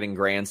least we're getting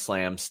Grand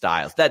Slam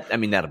styles.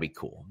 That'll be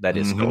cool. That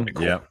is cool.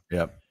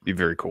 Yep. Be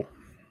very cool.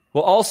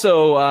 Well,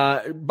 also,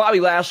 Bobby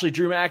Lashley,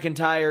 Drew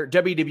McIntyre,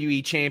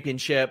 WWE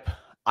Championship.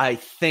 I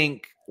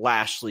think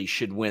Lashley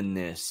should win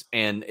this.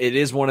 And it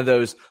is one of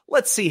those,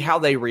 let's see how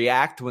they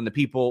react when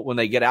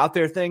they get out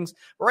there things.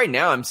 But right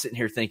now, I'm sitting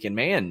here thinking,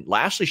 man,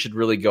 Lashley should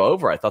really go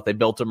over. I thought they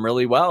built him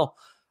really well.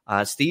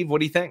 Steve, what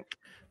do you think?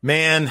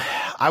 Man,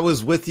 I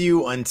was with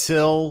you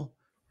until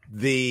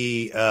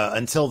they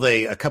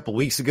a couple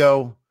weeks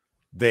ago,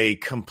 they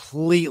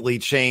completely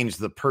changed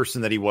the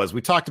person that he was.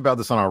 We talked about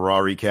this on our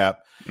Raw recap.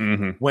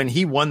 Mm-hmm. When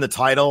he won the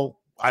title,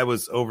 I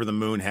was over the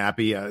moon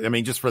happy. I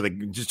mean, just for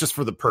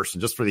the person,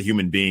 just for the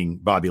human being,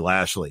 Bobby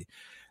Lashley.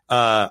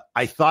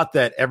 I thought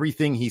that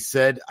everything he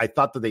said, I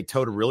thought that they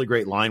towed a really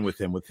great line with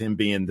him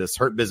being this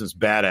Hurt Business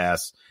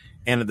badass,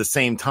 and at the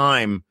same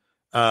time,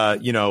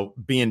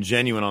 being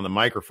genuine on the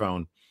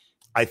microphone.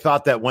 I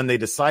thought that when they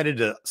decided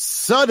to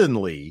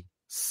suddenly,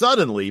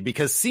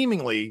 because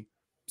seemingly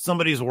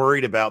somebody's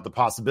worried about the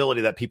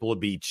possibility that people would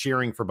be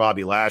cheering for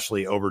Bobby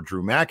Lashley over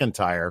Drew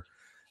McIntyre,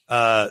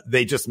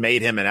 they just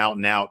made him an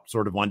out-and-out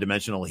sort of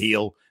one-dimensional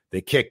heel.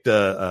 They kicked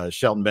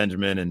Shelton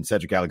Benjamin and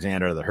Cedric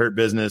Alexander out of the Hurt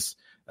Business.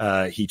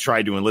 He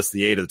tried to enlist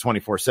the aid of the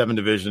 24/7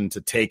 division to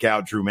take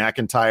out Drew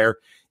McIntyre.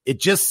 It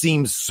just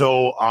seems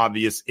so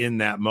obvious in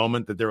that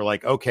moment that they were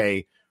like,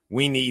 okay,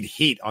 we need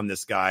heat on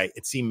this guy.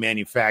 It seemed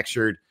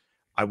manufactured.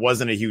 I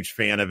wasn't a huge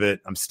fan of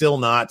it. I'm still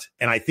not.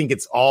 And I think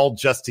it's all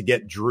just to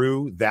get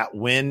Drew that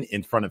win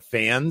in front of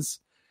fans,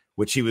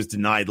 which he was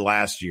denied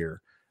last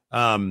year.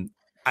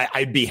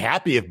 I'd be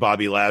happy if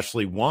Bobby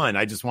Lashley won.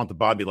 I just want the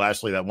Bobby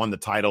Lashley that won the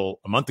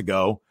title a month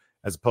ago,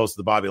 as opposed to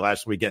the Bobby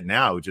Lashley we get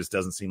now, who just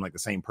doesn't seem like the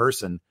same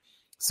person.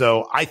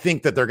 So I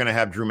think that they're going to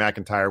have Drew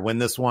McIntyre win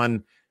this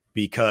one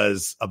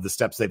because of the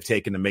steps they've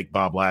taken to make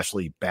Bob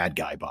Lashley bad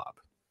guy Bob.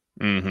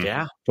 Mm-hmm.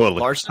 Yeah. Totally.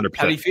 Larson, 100%.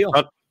 how do you feel?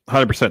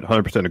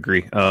 100%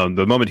 agree.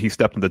 The moment he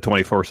stepped in the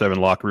 24/7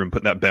 locker room,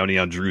 putting that bounty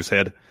on Drew's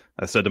head,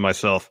 I said to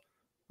myself,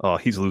 "Oh,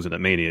 he's losing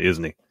at Mania,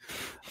 isn't he?"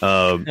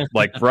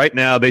 Like right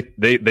now,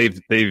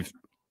 they've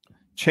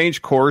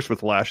changed course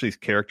with Lashley's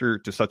character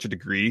to such a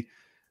degree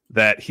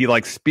that he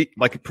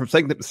from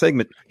segment to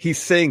segment,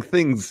 he's saying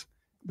things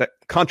that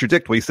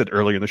contradict what he said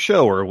earlier in the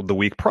show or the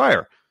week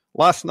prior.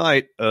 Last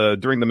night,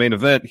 during the main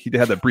event, he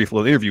had that brief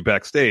little interview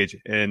backstage,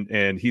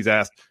 and he's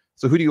asked,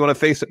 "So who do you want to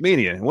face at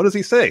Mania?" And what does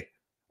he say?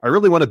 "I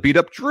really want to beat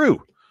up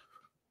Drew."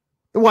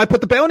 Then why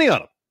put the bounty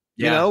on him?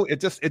 Yeah.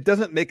 It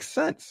doesn't make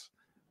sense.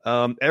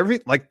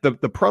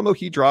 The promo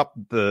he dropped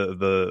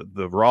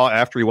the Raw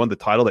after he won the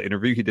title, the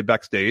interview he did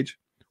backstage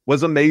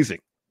was amazing.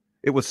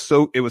 It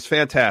was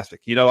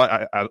fantastic.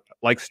 I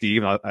like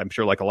Steve, I'm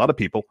sure like a lot of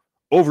people,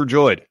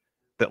 overjoyed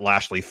that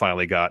Lashley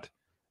finally got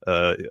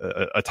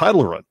a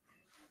title run.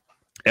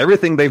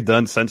 Everything they've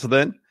done since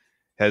then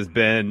has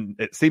been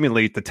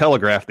seemingly to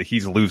telegraph that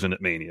he's losing at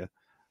Mania.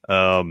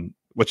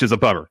 Which is a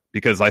bummer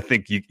because I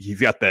think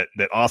he's got that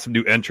awesome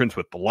new entrance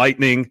with the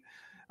lightning.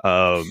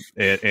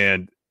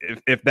 And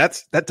if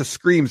that just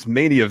screams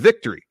Mania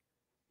victory,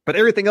 but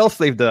everything else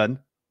they've done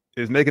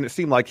is making it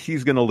seem like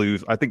he's going to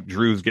lose. I think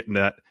Drew's getting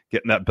that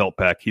belt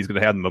back. He's going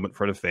to have the moment in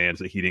front of fans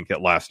that he didn't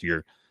get last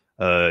year.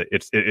 I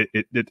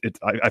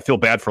feel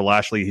bad for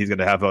Lashley. He's going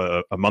to have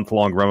a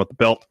month-long run with the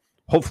belt.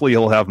 Hopefully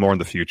he'll have more in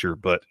the future,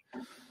 but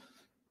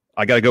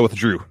I got to go with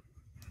Drew.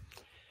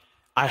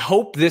 I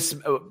hope this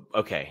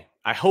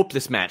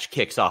match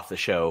kicks off the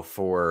show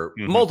for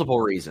multiple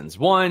reasons.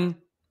 One,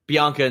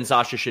 Bianca and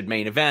Sasha should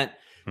main event.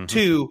 Mm-hmm.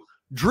 Two,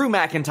 Drew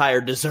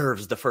McIntyre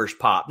deserves the first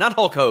pop. Not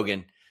Hulk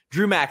Hogan.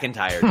 Drew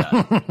McIntyre does.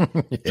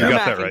 Drew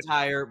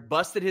McIntyre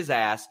busted his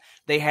ass.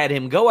 They had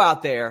him go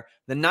out there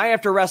the night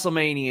after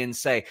WrestleMania and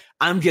say,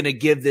 "I'm going to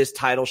give this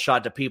title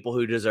shot to people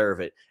who deserve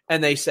it."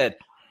 And they said,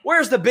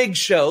 "Where's the Big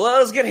Show?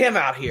 Let's get him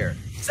out here.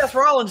 Seth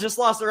Rollins just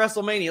lost at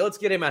WrestleMania. Let's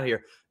get him out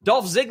here.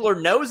 Dolph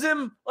Ziggler knows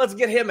him. Let's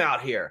get him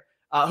out here.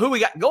 Who we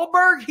got?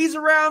 Goldberg? He's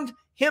around.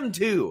 Him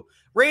too.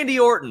 Randy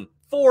Orton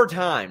 4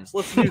 times.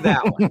 Let's do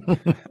that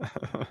one."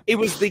 It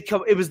was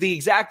the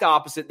exact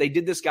opposite. They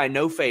did this guy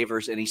no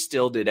favors, and he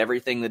still did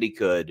everything that he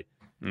could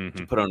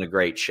to put on a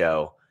great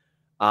show.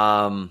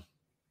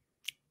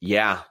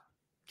 Yeah.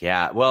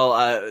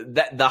 Well,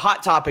 the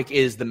hot topic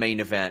is the main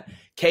event.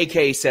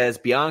 KK says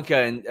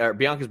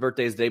Bianca's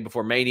birthday is the day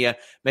before Mania.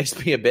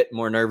 Makes me a bit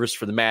more nervous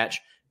for the match.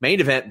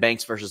 Main event: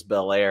 Banks versus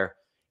Belair.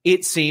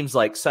 It seems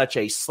like such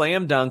a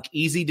slam dunk,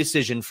 easy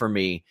decision for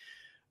me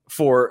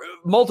for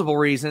multiple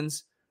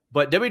reasons.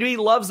 But WWE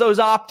loves those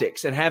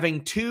optics, and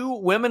having two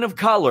women of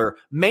color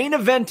main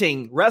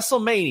eventing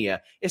WrestleMania,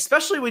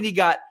 especially when you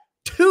got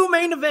two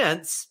main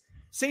events,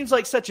 seems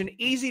like such an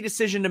easy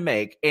decision to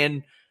make.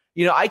 And,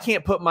 I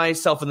can't put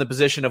myself in the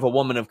position of a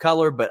woman of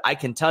color, but I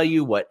can tell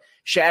you what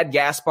Shad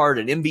Gaspard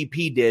and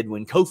MVP did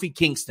when Kofi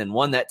Kingston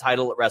won that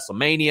title at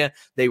WrestleMania.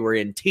 They were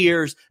in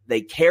tears. They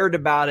cared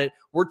about it.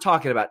 We're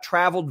talking about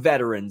traveled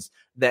veterans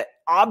that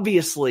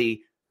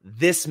obviously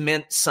this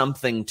meant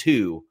something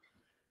to.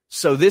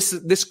 So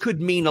this could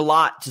mean a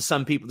lot to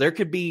some people. There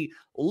could be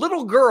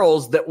little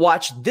girls that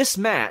watch this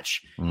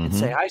match and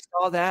say, I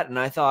saw that and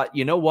I thought,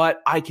 you know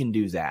what? I can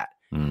do that.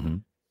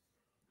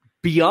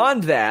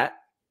 Beyond that,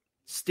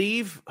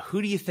 Steve,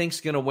 who do you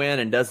think's going to win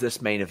and does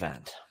this main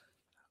event?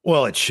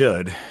 Well, it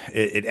should.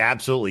 It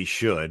absolutely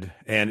should.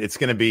 And it's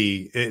going to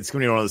be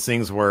one of those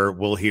things where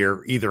we'll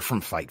hear either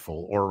from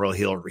Fightful or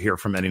we'll hear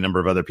from any number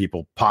of other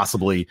people,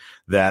 possibly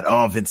that,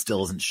 Vince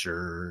still isn't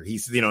sure.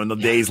 He's, in the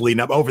days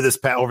leading up over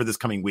this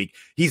coming week,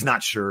 he's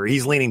not sure.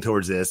 He's leaning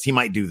towards this. He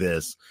might do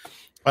this.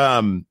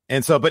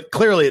 But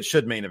clearly it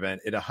should main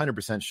event. It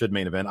 100% should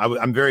main event.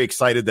 I'm very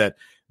excited that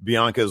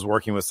Bianca is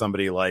working with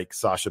somebody like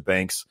Sasha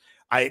Banks.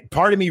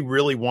 Part of me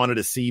really wanted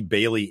to see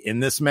Bayley in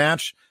this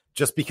match,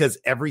 just because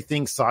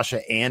everything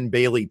Sasha and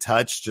Bayley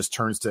touch just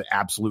turns to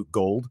absolute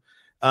gold.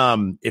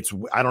 I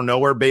don't know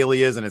where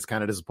Bayley is, and it's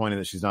kind of disappointing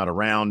that she's not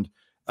around.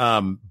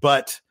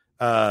 But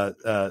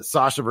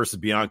Sasha versus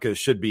Bianca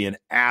should be an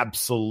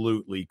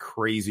absolutely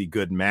crazy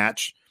good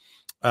match.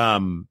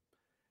 I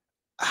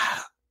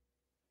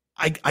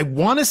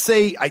want to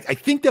say I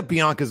think that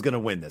Bianca is going to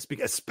win this,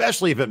 because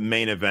especially if it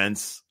main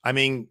events. I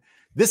mean,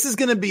 this is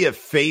going to be a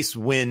face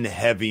win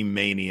heavy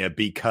Mania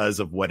because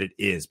of what it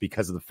is,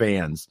 because of the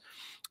fans.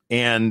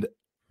 And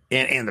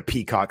the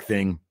Peacock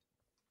thing.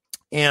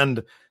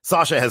 And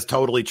Sasha has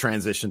totally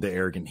transitioned to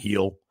arrogant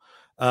heel.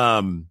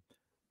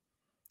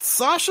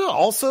 Sasha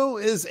also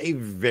is a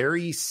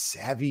very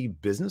savvy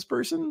business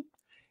person.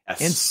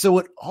 Yes. And so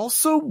it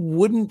also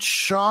wouldn't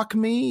shock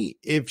me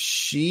if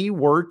she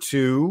were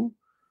to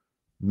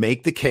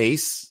make the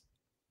case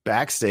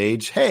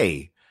backstage,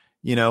 hey,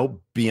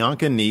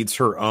 Bianca needs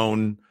her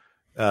own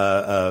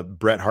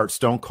Bret Hart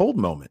Stone Cold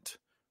moment,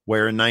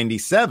 where in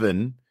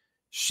 97,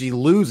 she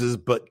loses,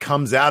 but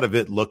comes out of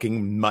it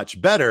looking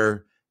much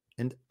better,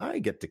 and I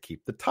get to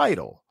keep the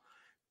title.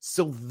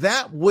 So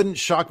that wouldn't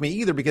shock me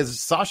either, because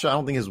Sasha, I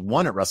don't think, has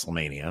won at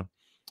WrestleMania.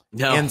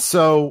 No. And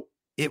so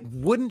it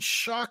wouldn't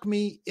shock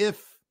me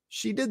if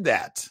she did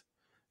that,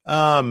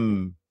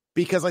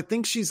 because I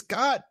think she's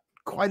got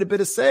quite a bit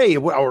of say,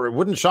 or it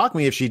wouldn't shock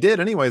me if she did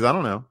anyways. I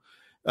don't know.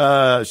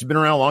 She's been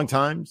around a long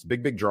time. It's a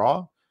big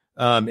draw.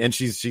 And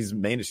she's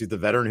the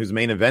veteran who's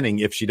main eventing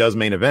if she does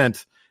main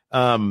event.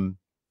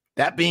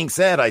 That being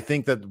said, I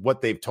think that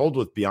what they've told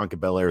with Bianca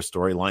Belair's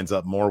story lines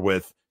up more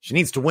with she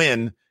needs to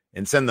win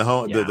and send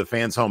the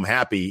fans home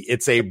happy.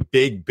 It's a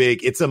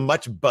it's a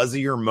much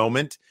buzzier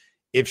moment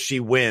if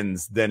she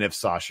wins than if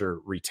Sasha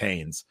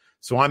retains.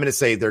 So I'm going to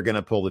say they're going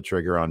to pull the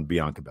trigger on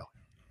Bianca Belair.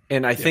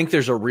 And I think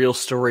there's a real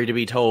story to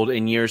be told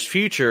in years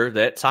future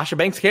that Sasha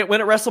Banks can't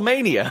win at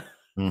WrestleMania.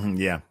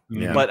 Yeah.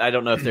 But I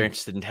don't know if they're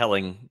interested in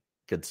telling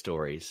good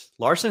stories.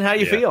 Larson, how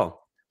you feel?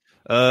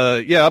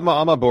 I'm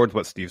on board with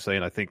what Steve's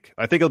saying. I think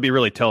it'll be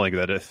really telling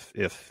that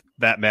if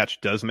that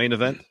match does main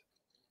event,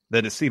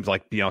 then it seems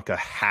like Bianca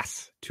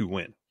has to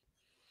win.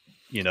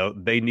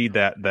 They need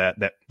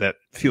that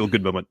feel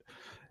good moment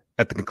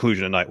at the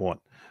conclusion of night one.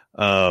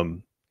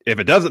 If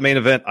it doesn't main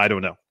event, I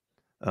don't know.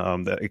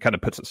 That it kind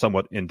of puts it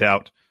somewhat in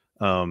doubt.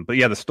 But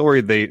yeah, the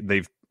story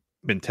they've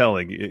been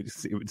telling, it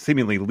would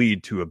seemingly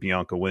lead to a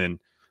Bianca win.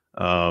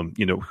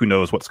 Who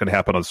knows what's going to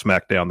happen on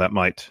SmackDown?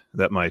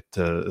 That might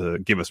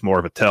give us more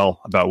of a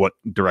tell about what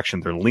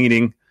direction they're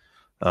leaning.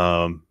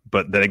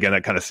 But then again,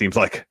 that kind of seems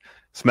like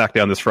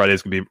SmackDown this Friday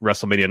is going to be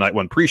WrestleMania Night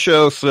 1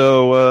 pre-show.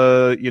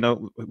 So,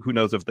 who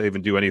knows if they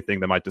even do anything?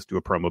 They might just do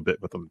a promo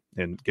bit with them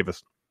and give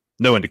us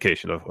no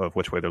indication of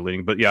which way they're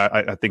leaning. But yeah,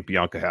 I think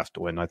Bianca has to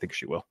win. I think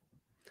she will.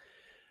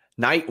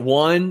 Night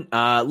 1.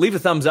 Leave a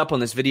thumbs up on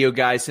this video,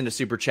 guys. Send a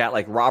super chat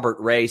like Robert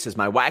Ray says,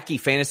 my wacky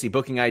fantasy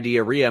booking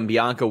idea, Rhea and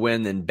Bianca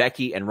win, then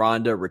Becky and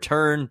Ronda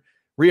return.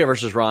 Rhea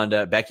versus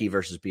Ronda, Becky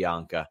versus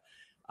Bianca.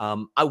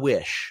 I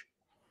wish.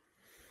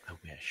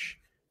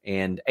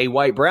 And A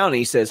White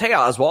Brownie says, hey,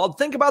 Oswald,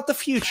 think about the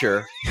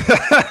future.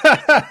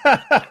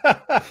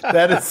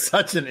 That is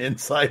such an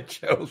inside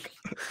joke.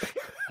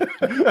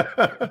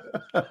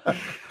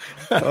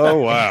 Oh,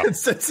 wow.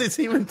 It's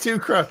even too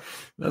crowded.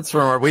 That's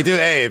from we do.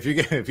 Hey, if you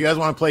guys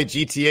want to play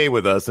GTA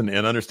with us and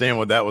understand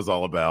what that was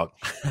all about,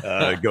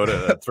 go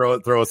to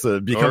throw us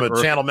become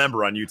a channel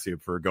member on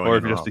YouTube for going. Or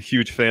if you're just a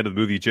huge fan of the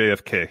movie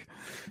JFK.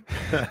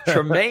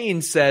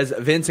 Tremaine says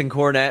Vince and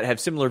Cornette have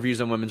similar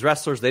views on women's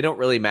wrestlers. They don't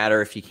really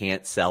matter if you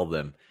can't sell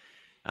them.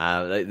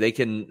 They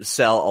can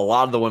sell a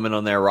lot of the women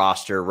on their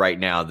roster right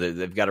now.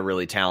 They've got a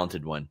really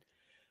talented one.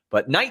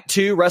 But night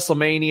 2,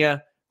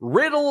 WrestleMania,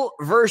 Riddle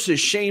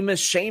versus Sheamus.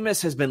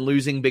 Sheamus has been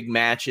losing big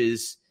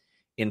matches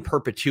in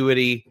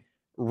perpetuity.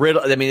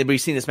 Riddle, I mean,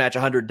 we've seen this match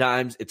 100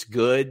 times. It's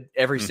good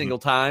every single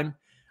time.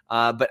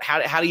 But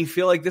how do you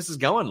feel like this is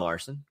going,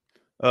 Larson?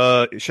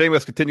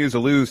 Sheamus continues to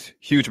lose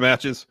huge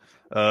matches.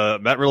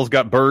 Matt Riddle's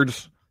got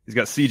birds. He's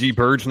got CG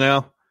birds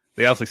now.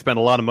 They obviously spend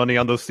a lot of money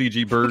on those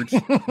CG birds.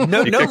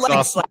 no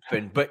leg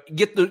slapping, but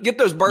get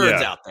those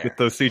birds out there. Get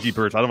those CG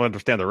birds. I don't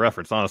understand the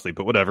reference, honestly,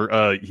 but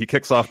whatever. He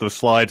kicks off those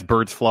slides,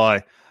 birds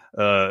fly.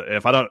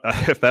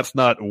 If that's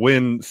not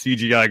win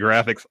CGI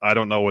graphics, I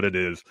don't know what it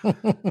is.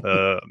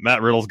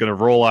 Matt Riddle's going to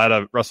roll out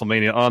of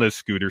WrestleMania on his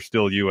scooter,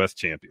 still U.S.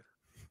 champion.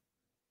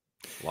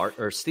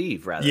 Or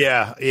Steve, rather.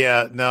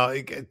 Yeah. No,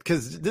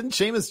 because didn't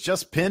Sheamus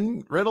just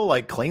pin Riddle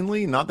like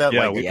cleanly? Not that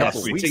a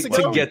couple weeks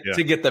ago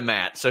to get the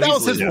match. So that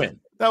was his win.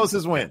 That was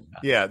his win.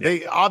 Yeah.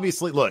 They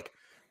obviously look.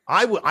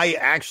 I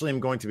actually am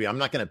going to be. I'm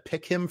not going to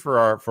pick him for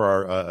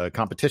our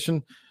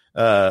competition.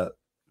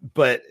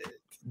 But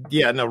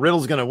yeah, no,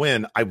 Riddle's going to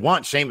win. I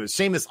want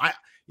Sheamus.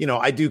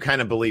 I do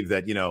kind of believe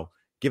that,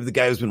 give the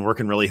guy who's been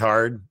working really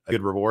hard a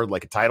good reward,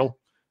 like a title.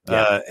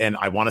 And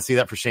I want to see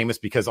that for Sheamus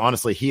because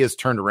honestly, he has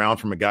turned around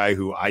from a guy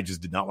who I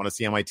just did not want to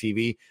see on my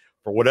TV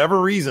for whatever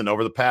reason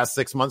over the past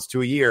 6 months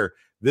to a year.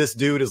 This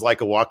dude is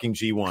like a walking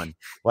G1.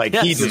 Like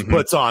he just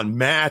puts on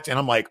match and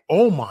I'm like,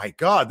 oh my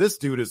God, this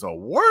dude is a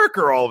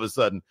worker all of a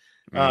sudden.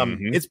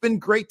 It's been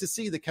great to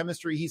see the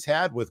chemistry he's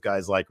had with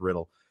guys like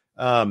Riddle.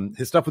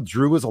 His stuff with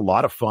Drew was a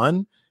lot of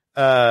fun.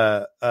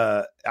 I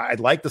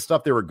like the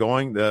stuff they were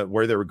going,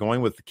 where they were going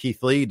with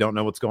Keith Lee. Don't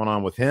know what's going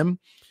on with him.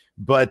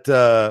 But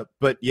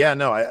yeah,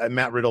 no,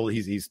 Matt Riddle,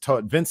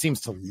 Vince seems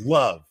to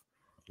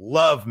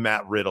love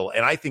Matt Riddle.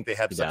 And I think they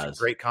have such a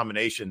great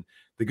combination.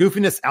 The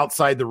goofiness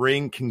outside the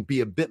ring can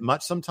be a bit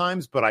much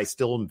sometimes, but I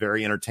still am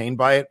very entertained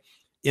by it.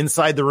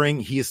 Inside the ring,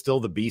 he is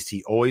still the beast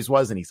he always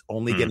was, and he's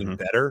only getting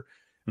better.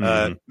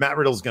 Matt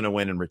Riddle's going to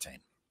win and retain.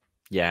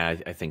 Yeah,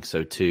 I think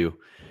so too.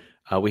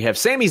 We have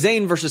Sami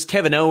Zayn versus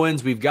Kevin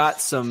Owens. We've got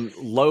some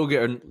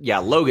Logan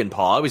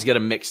Paul. I always get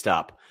them mixed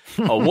up.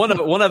 One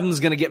of them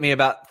is going to get me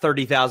about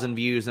 30,000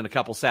 views in a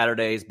couple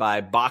Saturdays by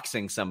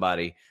boxing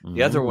somebody.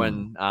 The other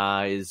one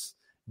is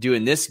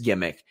doing this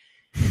gimmick.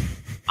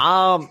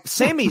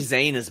 Sami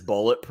Zayn is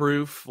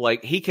bulletproof.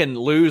 Like he can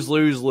lose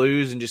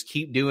and just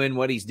keep doing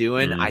what he's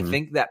doing. I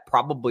think that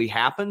probably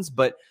happens,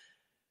 but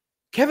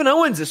Kevin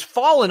Owens is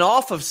falling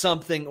off of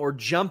something or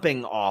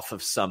jumping off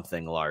of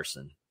something,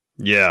 Larson.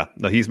 Yeah,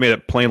 no, he's made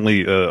it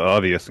plainly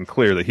obvious and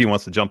clear that he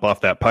wants to jump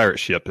off that pirate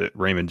ship at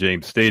Raymond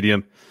James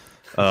Stadium.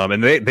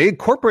 And they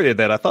incorporated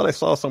that. I thought I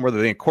saw somewhere that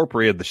they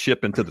incorporated the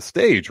ship into the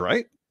stage,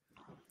 right?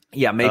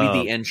 Yeah, maybe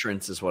the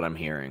entrance is what I'm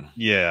hearing.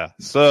 Yeah.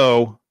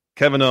 So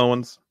Kevin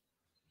Owens,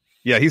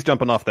 yeah, he's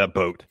jumping off that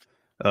boat.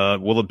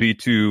 Will it be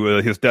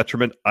to his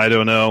detriment? I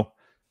don't know.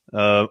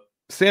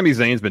 Sami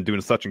Zayn's been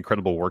doing such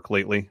incredible work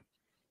lately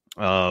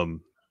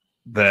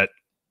that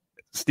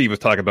Steve was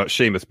talking about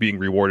Sheamus being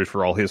rewarded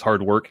for all his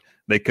hard work.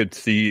 They could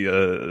see,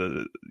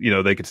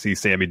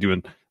 Sami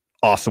doing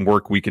awesome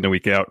work week in and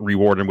week out,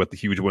 reward him with the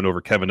huge win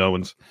over Kevin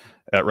Owens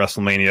at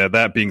WrestleMania.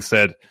 That being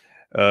said,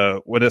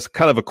 when it's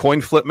kind of a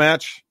coin flip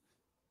match,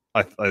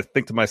 I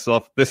think to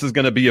myself, this is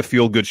going to be a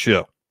feel-good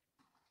show.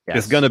 Yes.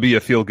 It's going to be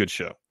a feel-good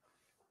show.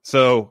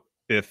 So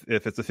if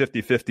it's a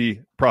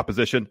 50-50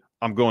 proposition,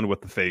 I'm going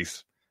with the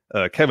face.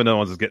 Kevin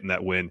Owens is getting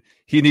that win.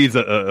 He needs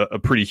a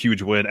pretty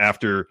huge win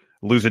after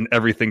losing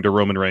everything to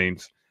Roman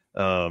Reigns.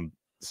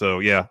 So,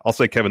 yeah, I'll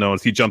say Kevin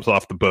Owens. He jumps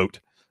off the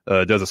boat,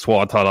 does a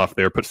swanton off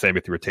there, puts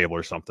Sami through a table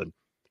or something.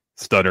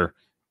 Stunner.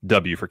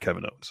 W for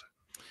Kevin Owens.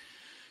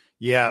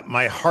 Yeah,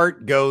 my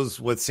heart goes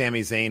with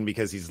Sami Zayn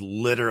because he's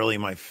literally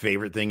my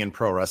favorite thing in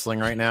pro wrestling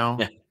right now.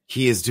 Yeah.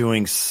 He is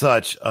doing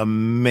such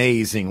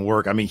amazing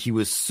work. I mean, he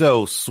was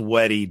so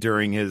sweaty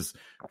during his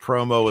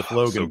promo with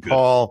Logan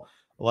Paul.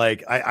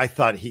 Like I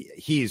thought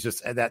he's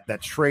just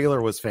that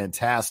trailer was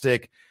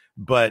fantastic.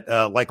 But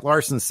like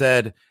Larson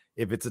said,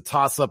 if it's a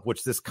toss up,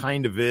 which this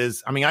kind of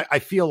is, I mean, I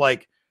feel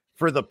like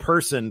for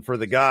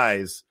the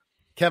guys,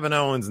 Kevin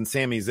Owens and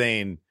Sami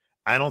Zayn,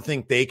 I don't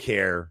think they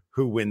care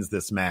who wins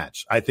this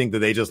match. I think that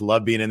they just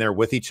love being in there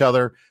with each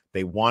other.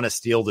 They want to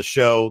steal the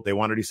show. They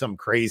want to do something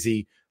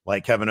crazy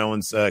like Kevin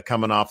Owens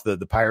coming off the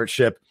pirate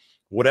ship,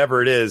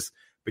 whatever it is.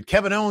 But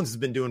Kevin Owens has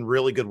been doing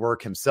really good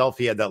work himself.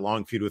 He had that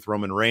long feud with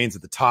Roman Reigns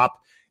at the top.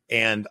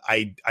 And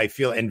I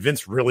feel, and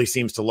Vince really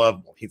seems to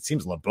love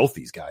both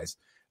these guys.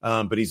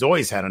 But he's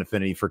always had an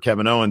affinity for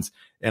Kevin Owens.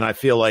 And I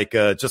feel like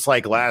just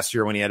like last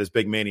year when he had his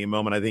big Mania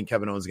moment, I think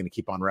Kevin Owens is going to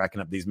keep on racking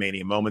up these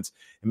Mania moments.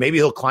 And maybe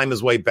he'll climb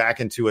his way back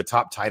into a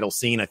top title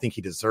scene. I think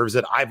he deserves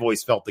it. I've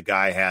always felt the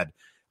guy had.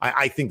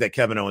 I think that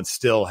Kevin Owens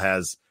still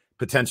has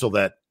potential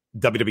that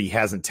WWE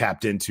hasn't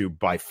tapped into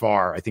by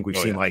far. I think we've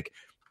seen like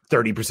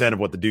 30% of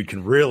what the dude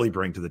can really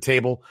bring to the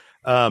table.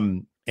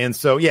 And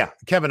so, yeah,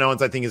 Kevin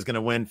Owens, I think, is going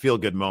to win. Feel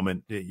good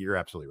moment. You're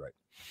absolutely right.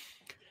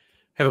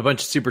 Have a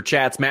bunch of super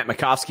chats. Matt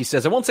Makovsky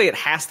says, I won't say it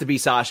has to be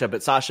Sasha,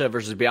 but Sasha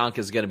versus Bianca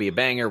is going to be a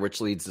banger,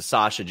 which leads to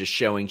Sasha just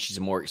showing she's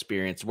a more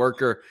experienced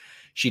worker.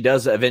 She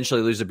does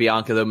eventually lose to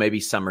Bianca, though, maybe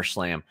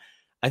SummerSlam.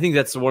 I think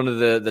that's one of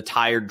the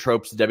tired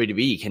tropes of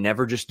WWE. You can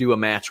never just do a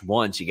match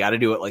once. You got to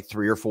do it like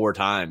 3 or 4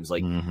 times.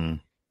 Like,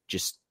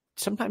 just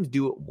sometimes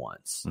do it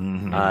once.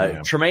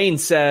 Tremaine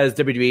says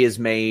WWE has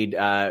made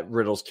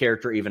Riddle's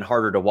character even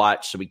harder to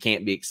watch, so we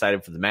can't be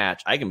excited for the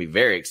match. I can be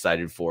very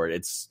excited for it.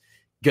 It's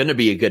going to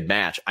be a good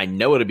match. I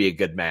know it'll be a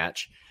good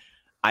match.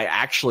 I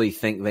actually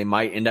think they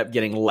might end up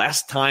getting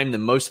less time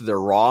than most of their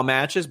Raw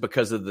matches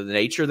because of the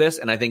nature of this,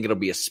 and I think it'll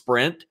be a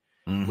sprint,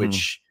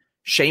 which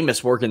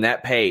Sheamus working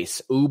that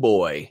pace. Ooh,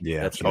 boy.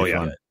 Yeah. That's really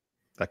fun.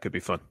 That could be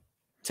fun.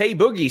 Tay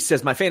Boogie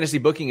says, my fantasy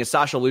booking is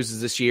Sasha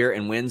loses this year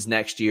and wins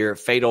next year.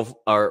 Fatal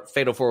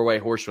 4-way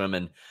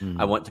horsewomen.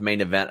 I want to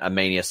main event a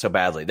Mania so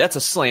badly. That's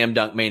a slam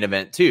dunk main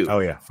event too. Oh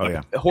yeah.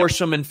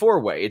 Horsewoman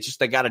 4-way. It's just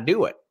they got to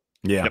do it.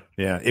 Yeah.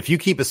 Yeah. If you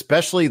keep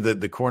especially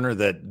the corner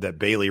that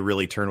Bayley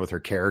really turned with her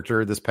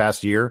character this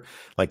past year,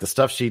 like the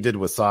stuff she did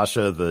with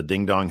Sasha, the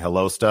ding dong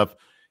hello stuff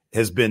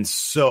has been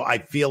so, I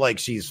feel like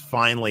she's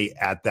finally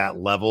at that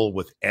level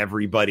with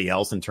everybody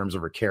else in terms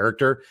of her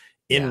character.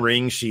 In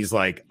ring, she's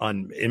like,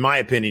 in my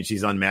opinion,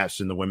 she's unmatched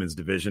in the women's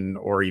division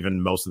or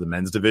even most of the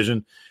men's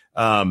division.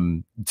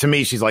 To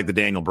me, she's like the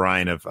Daniel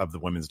Bryan of the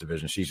women's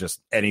division. She's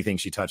just, anything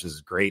she touches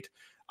is great.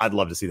 I'd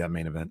love to see that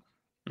main event.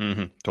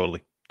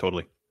 Totally.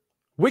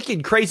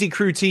 Wicked Crazy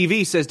Crew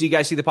TV says, do you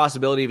guys see the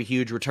possibility of a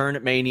huge return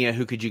at Mania?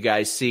 Who could you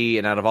guys see?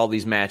 And out of all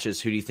these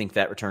matches, who do you think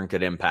that return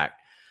could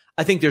impact?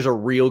 I think there's a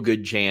real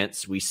good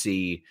chance we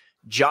see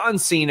John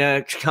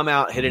Cena come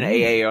out, hit an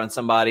AA on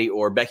somebody,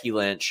 or Becky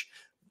Lynch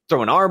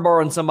throw an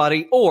armbar on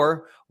somebody,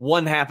 or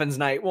one happens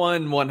night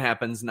 1, one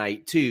happens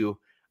night 2.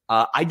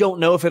 I don't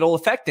know if it'll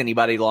affect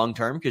anybody long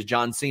term because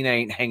John Cena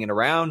ain't hanging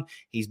around.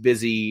 He's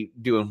busy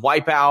doing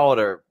Wipeout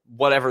or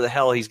whatever the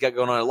hell he's got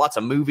going on. Lots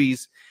of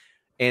movies.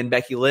 And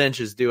Becky Lynch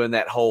is doing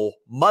that whole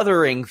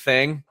mothering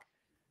thing.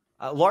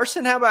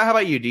 Larson, how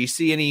about you? Do you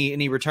see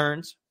any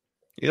returns?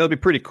 It'd be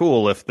pretty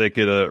cool if they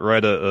could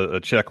write a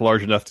check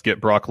large enough to get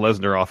Brock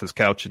Lesnar off his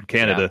couch in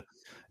Canada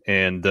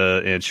and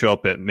show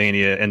up at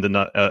Mania and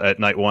at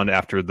night 1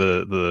 after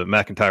the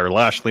McIntyre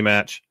Lashley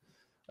match.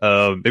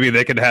 Maybe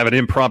they could have an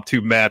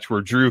impromptu match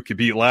where Drew could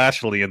beat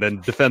Lashley and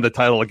then defend the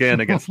title again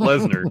against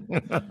Lesnar.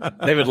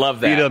 They would love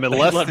that. Beat him in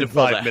less than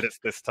 5 minutes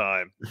this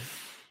time.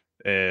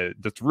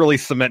 Just really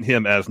cement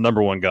him as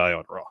number 1 guy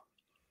on Raw.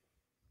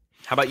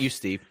 How about you,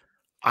 Steve?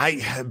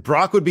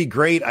 Brock would be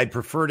great. I'd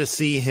prefer to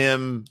see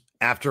him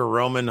after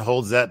Roman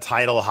holds that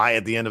title high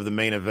at the end of the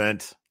main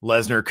event.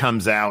 Lesnar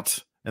comes out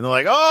and they're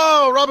like,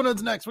 "Oh, Robin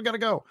Hood's next. We got to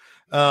go."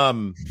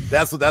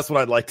 That's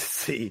what I'd like to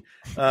see.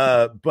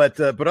 But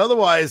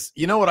otherwise,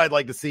 you know what I'd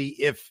like to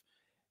see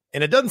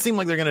and it doesn't seem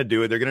like they're going to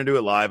do it. They're going to do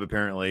it live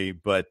apparently.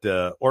 But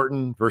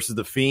Orton versus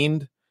The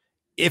Fiend.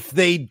 If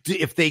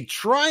they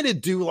try to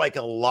do like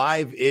a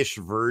live-ish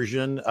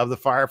version of the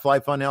Firefly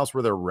Funhouse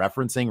where they're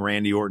referencing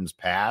Randy Orton's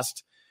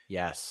past.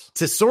 Yes.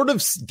 To sort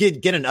of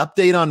get an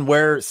update on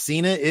where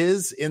Cena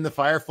is in the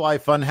Firefly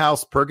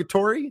Funhouse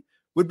purgatory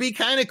would be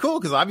kind of cool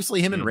because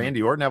obviously him and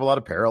Randy Orton have a lot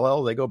of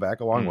parallel. They go back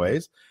a long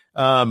ways.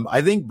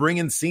 I think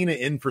bringing Cena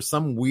in for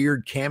some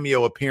weird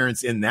cameo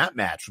appearance in that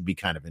match would be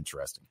kind of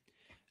interesting.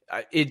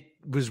 It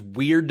was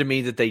weird to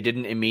me that they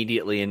didn't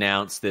immediately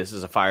announce this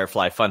as a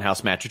Firefly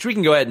Funhouse match, which we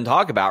can go ahead and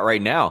talk about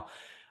right now.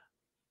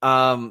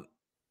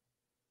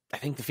 I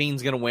think The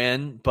Fiend's going to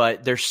win,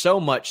 but there's so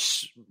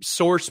much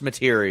source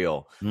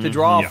material to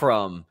draw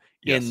from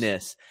in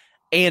this.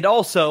 And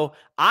also,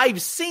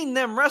 I've seen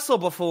them wrestle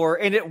before,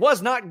 and it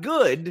was not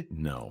good.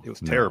 No. It was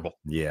terrible.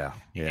 Yeah.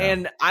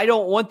 And I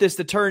don't want this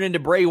to turn into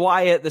Bray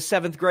Wyatt, the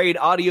 7th grade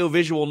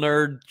audio-visual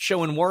nerd,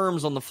 showing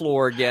worms on the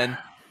floor again.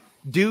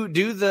 Do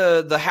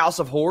the House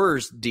of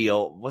Horrors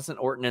deal. Wasn't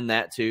Orton in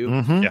that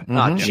too?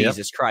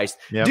 Jesus Christ.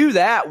 Yep. Do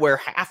that where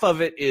half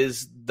of it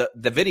is the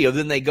video.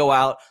 Then they go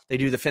out, they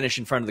do the finish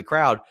in front of the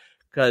crowd.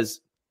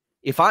 Because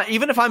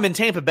even if I'm in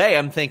Tampa Bay,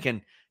 I'm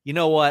thinking, you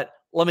know what?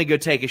 Let me go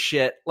take a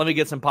shit. Let me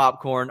get some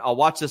popcorn. I'll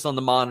watch this on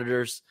the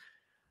monitors.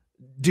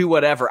 Do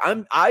whatever.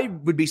 I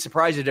would be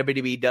surprised if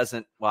WWE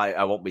doesn't. Well,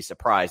 I won't be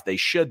surprised. They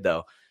should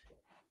though.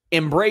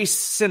 Embrace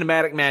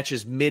cinematic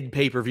matches mid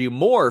pay-per-view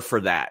more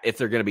for that if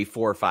they're going to be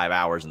 4 or 5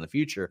 hours in the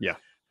future. Yeah.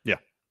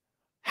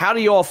 How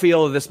do you all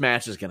feel this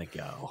match is going to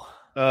go?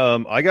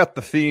 I got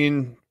The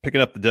Fiend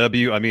picking up the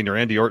W. I mean,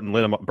 Randy Orton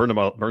burned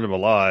him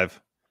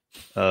alive.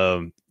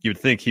 You'd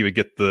think he would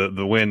get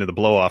the win in the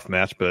blow-off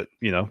match, but,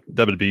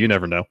 WWE, you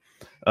never know.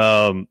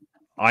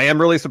 I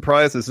am really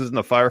surprised this isn't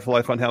a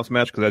Firefly Funhouse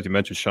match because, as you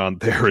mentioned, Sean,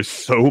 there is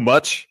so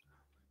much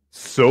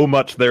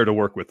there to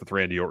work with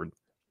Randy Orton.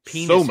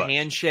 Penis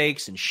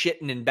handshakes and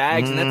shitting in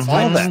bags, and that's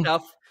all that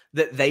stuff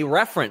that they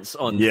reference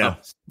on.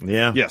 Yes,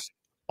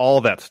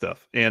 all that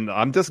stuff. And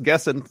I'm just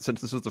guessing,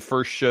 since this was the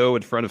first show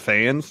in front of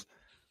fans,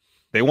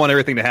 they want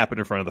everything to happen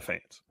in front of the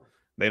fans.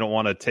 They don't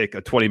want to take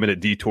a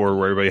 20-minute detour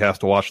where everybody has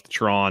to watch the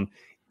Tron.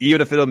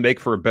 Even if it'll make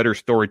for a better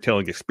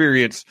storytelling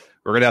experience,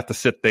 we're going to have to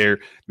sit there.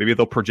 Maybe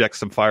they'll project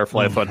some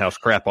Firefly Funhouse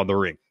crap on the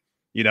ring.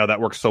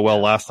 That worked so well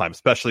last time,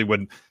 especially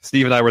when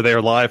Steve and I were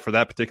there live for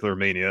that particular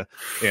Mania,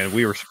 and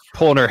we were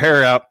pulling our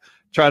hair out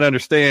trying to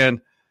understand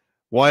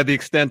why the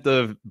extent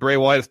of Bray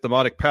Wyatt's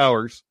demonic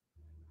powers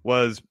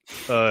was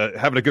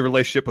having a good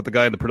relationship with the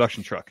guy in the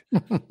production truck.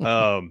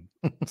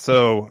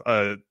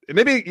 So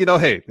maybe,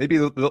 hey, maybe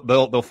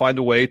they'll find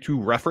a way to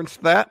reference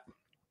that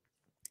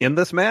in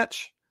this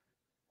match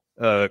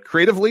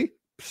creatively,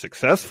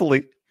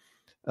 successfully,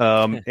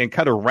 and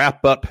kind of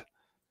wrap up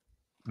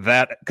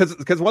that.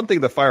 Because one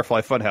thing the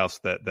Firefly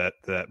Funhouse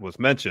that was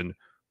mentioned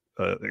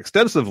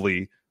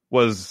extensively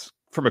was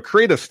from a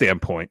creative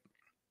standpoint,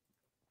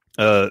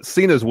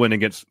 Cena's win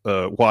against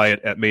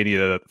Wyatt at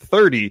Mania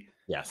 30.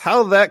 Yes.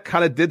 How that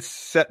kind of did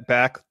set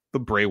back the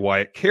Bray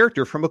Wyatt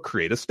character from a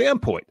creative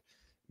standpoint.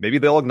 Maybe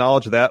they'll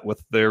acknowledge that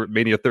with their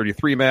Mania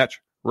 33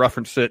 match,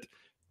 reference it,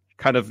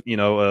 kind of,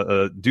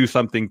 do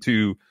something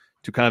to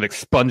kind of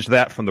expunge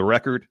that from the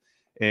record.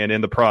 And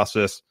in the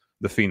process,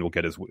 The Fiend will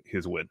get his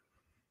win.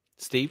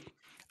 Steve?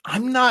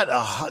 I'm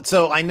not,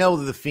 so I know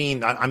The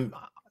Fiend, I'm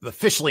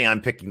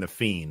picking The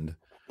Fiend.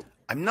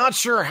 I'm not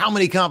sure how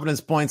many confidence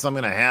points I'm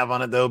going to have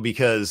on it, though,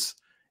 because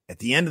at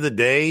the end of the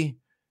day,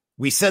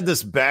 we said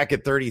this back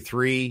at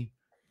 33,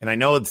 and I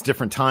know it's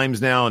different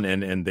times now,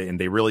 and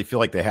they really feel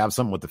like they have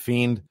something with The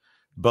Fiend.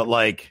 But,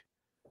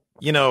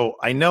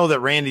 I know that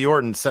Randy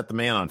Orton set the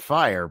man on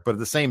fire, but at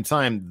the same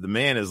time, the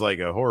man is like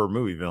a horror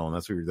movie villain.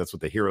 That's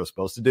what the hero is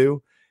supposed to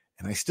do.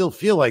 And I still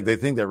feel like they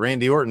think that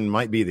Randy Orton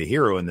might be the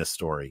hero in this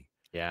story.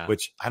 Yeah.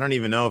 Which I don't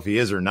even know if he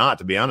is or not,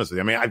 to be honest with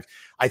you. I mean,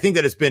 I think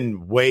that it's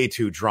been way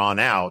too drawn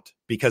out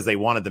because they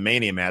wanted the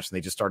Mania match and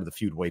they just started the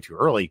feud way too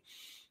early.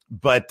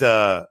 But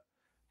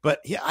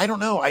yeah, I don't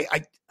know.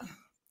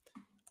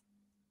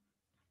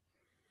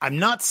 I'm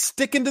not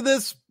sticking to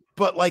this,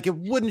 but it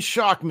wouldn't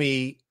shock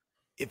me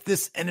if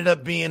this ended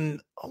up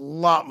being a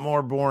lot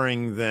more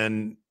boring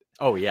than.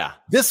 Oh yeah,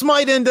 this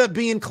might end up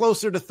being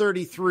closer to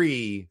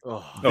 33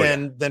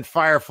 than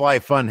Firefly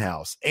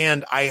Funhouse,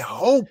 and I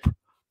hope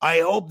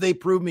they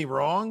prove me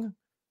wrong,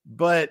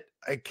 but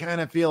I kind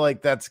of feel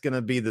like that's going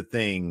to be the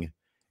thing.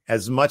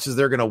 As much as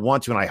they're going to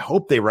want to, and I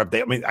hope they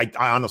I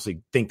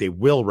honestly think they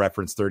will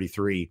reference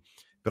 33,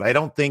 but I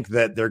don't think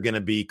that they're going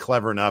to be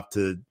clever enough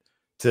to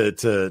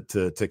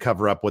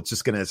cover up what's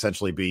just going to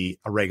essentially be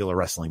a regular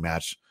wrestling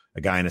match,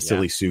 a guy in a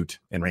silly suit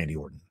and Randy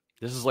Orton.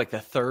 This is the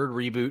third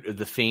reboot of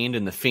The Fiend,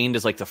 and The Fiend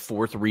is the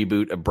fourth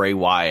reboot of Bray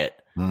Wyatt.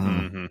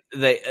 Mm-hmm.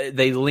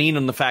 They lean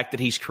on the fact that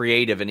he's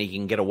creative and he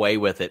can get away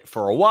with it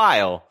for a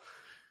while.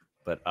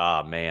 But,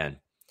 man,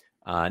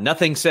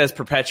 nothing says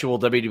perpetual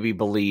WWE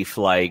belief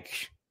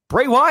like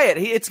Bray Wyatt.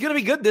 It's going to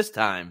be good this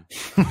time.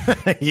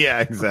 Yeah,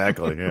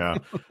 exactly. Yeah.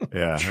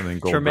 Yeah. And then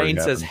Tremaine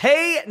says,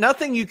 hey,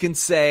 nothing you can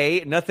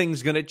say.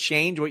 Nothing's going to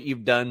change what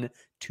you've done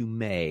to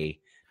May.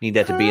 Need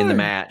that to be in the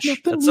match.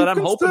 That's what I'm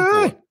hoping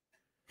for.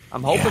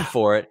 I'm hoping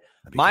for it.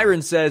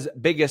 Myron says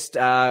biggest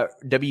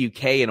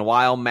WK in a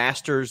while,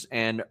 Masters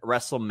and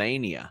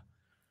WrestleMania.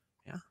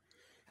 Yeah.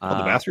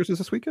 The Masters is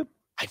this weekend?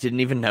 I didn't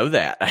even know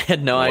that. I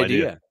had no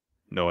idea.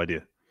 No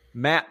idea.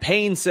 Matt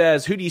Payne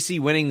says, who do you see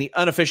winning the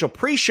unofficial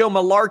pre-show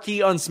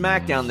malarkey on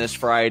SmackDown this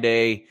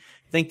Friday?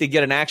 Think they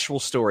get an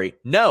actual story?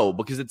 No,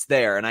 because it's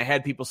there. And I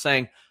had people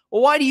saying,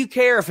 well, why do you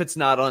care if it's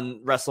not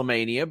on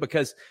WrestleMania?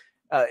 Because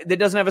it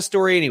doesn't have a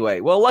story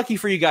anyway. Well, lucky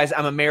for you guys,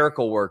 I'm a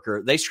miracle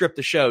worker. They script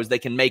the shows. They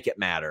can make it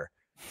matter.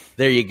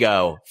 There you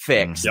go.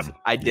 Fixed. Yep.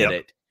 I did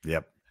it.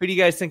 Yep. Who do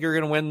you guys think are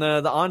going to win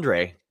the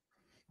Andre?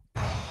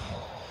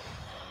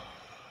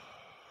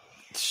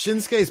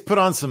 Shinsuke's put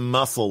on some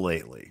muscle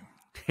lately.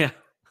 Yeah.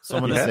 So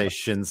I'm going to say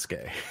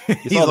Shinsuke.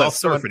 He's all that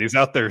surfing. He's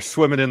out there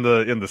swimming in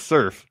the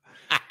surf.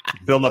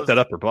 Building up that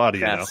upper body,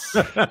 yes.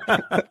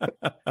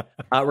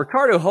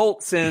 Ricardo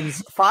Holt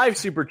sends 5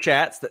 super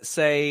chats that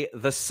say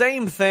the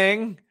same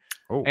thing,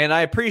 and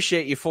I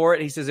appreciate you for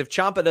it. He says, if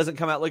Ciampa doesn't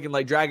come out looking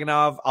like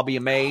Dragunov, I'll be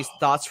amazed.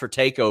 Thoughts for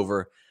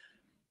TakeOver?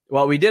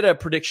 Well, we did a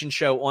prediction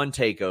show on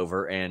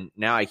TakeOver, and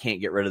now I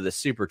can't get rid of this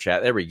super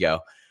chat. There we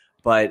go.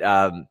 But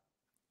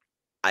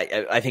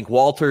I think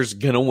Walter's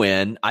going to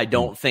win. I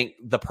don't think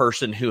the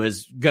person who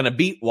is going to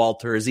beat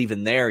Walter is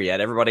even there yet.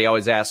 Everybody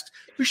always asks,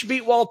 who should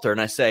beat Walter? And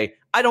I say,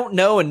 I don't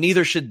know, and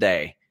neither should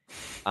they.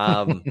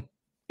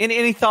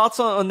 Any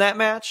thoughts on that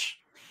match?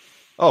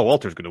 Oh,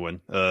 Walter's going to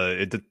win.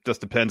 It just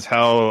depends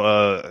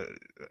how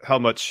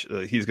much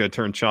he's going to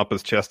turn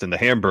Ciampa's chest into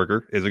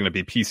hamburger. Is it going to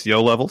be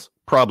PCO levels?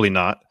 Probably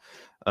not.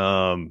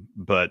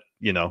 But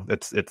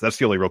that's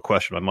the only real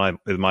question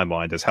in my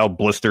mind is how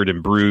blistered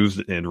and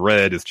bruised and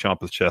red is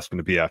Ciampa's chest going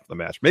to be after the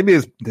match.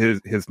 Maybe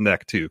his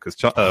neck too, because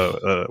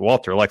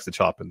Walter likes to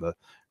chop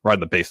right in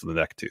the base of the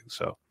neck too.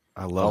 So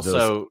I love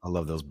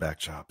those back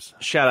chops.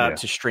 Shout out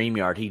to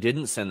StreamYard. He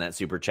didn't send that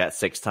super chat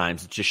 6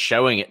 times, just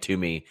showing it to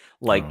me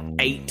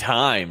 8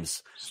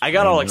 times. I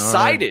got all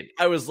excited.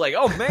 I was like,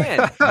 oh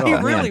man, he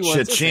really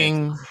wants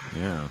cha-ching.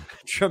 Yeah.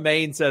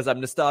 Tremaine says, I'm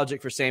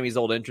nostalgic for Sammy's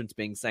old entrance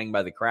being sang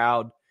by the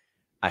crowd.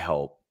 I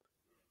hope.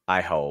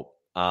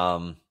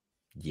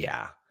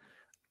 Yeah.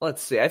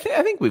 Let's see. I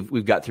think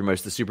we've got through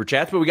most of the super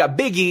chats, but we got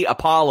Big E,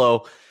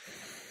 Apollo.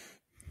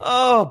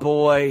 Oh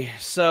boy.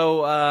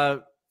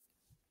 So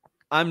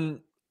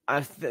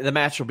the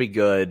match will be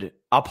good.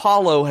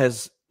 Apollo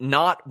has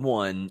not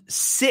won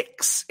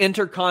 6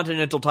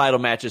 intercontinental title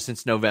matches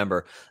since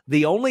November.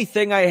 The only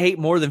thing I hate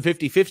more than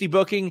 50-50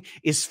 booking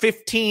is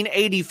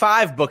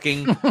 15-85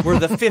 booking, where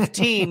the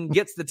 15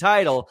 gets the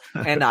title.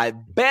 And I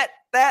bet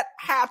that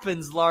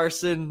happens,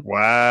 Larson.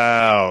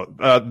 Wow.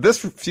 This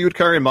feud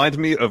kind of reminds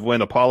me of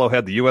when Apollo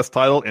had the U.S.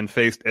 title and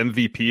faced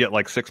MVP at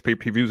like 6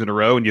 pay-per-views in a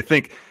row. And you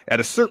think at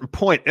a certain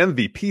point,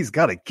 MVP's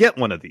got to get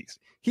one of these.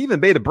 He even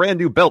made a brand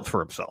new belt for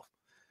himself.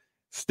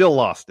 Still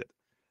lost it.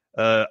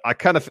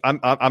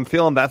 I'm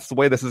feeling that's the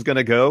way this is going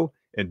to go,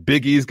 and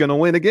Big E's going to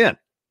win again.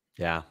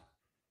 Yeah.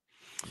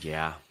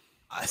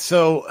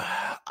 So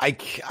I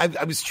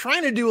was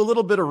trying to do a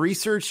little bit of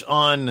research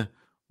on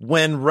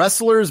when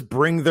wrestlers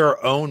bring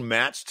their own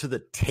match to the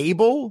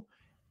table,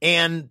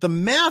 and the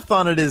math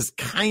on it is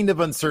kind of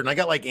uncertain. I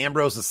got like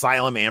Ambrose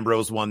Asylum.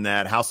 Ambrose won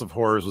that. House of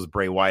Horrors was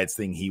Bray Wyatt's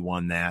thing. He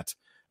won that.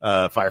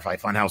 Firefly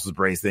Funhouse was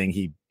Bray's thing.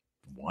 He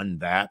won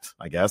that,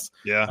 I guess.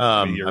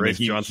 Yeah. He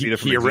erased John Cena.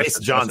 He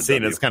erased John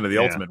Cena. It's kind of the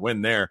ultimate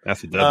win there.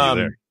 That's a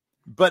W there.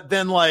 But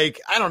then, like,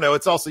 I don't know.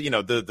 It's also,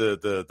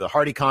 the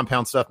Hardy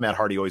compound stuff. Matt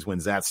Hardy always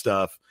wins that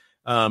stuff.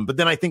 But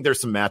then I think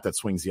there's some math that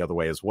swings the other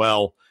way as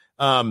well.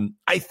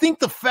 I think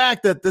the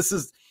fact that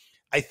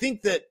I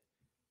think that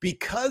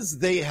because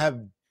they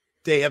have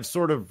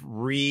sort of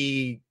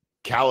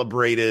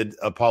recalibrated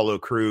Apollo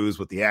Crews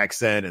with the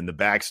accent and the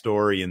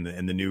backstory and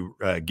the new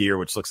gear,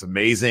 which looks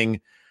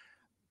amazing.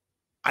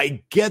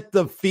 I get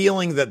the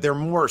feeling that they're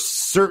more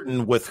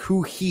certain with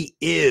who he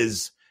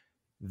is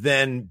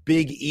than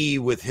Big E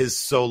with his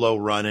solo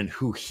run and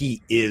who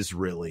he is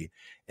really.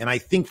 And I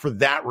think for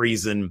that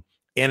reason,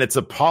 and it's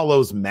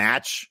Apollo's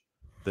match,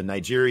 the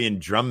Nigerian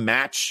drum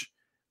match,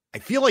 I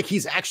feel like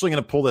he's actually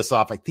going to pull this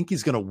off. I think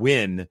he's going to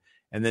win,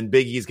 and then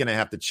Big E is going to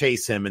have to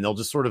chase him, and they'll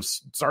just sort of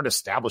start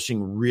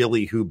establishing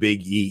really who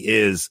Big E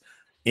is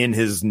in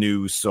his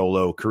new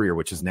solo career,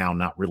 which is now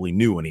not really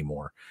new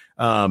anymore.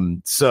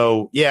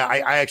 So yeah,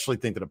 I actually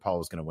think that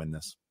Apollo is going to win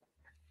this.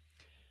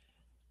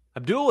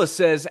 Abdullah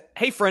says,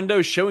 "Hey,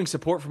 friendo, showing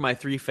support for my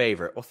 3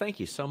 favorite." Well, thank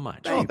you so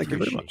much. Oh, thank you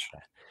very much.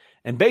 That.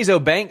 And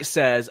Bezo Bank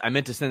says, "I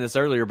meant to send this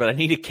earlier, but I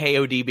need a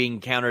KOD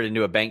being countered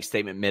into a bank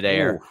statement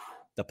midair. Ooh.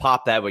 The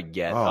pop that would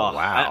get." Oh,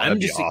 wow. I'm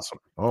just awesome.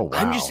 Oh, wow.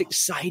 I'm just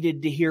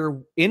excited to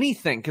hear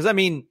anything, because I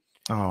mean,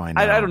 I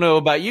know. I don't know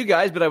about you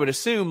guys, but I would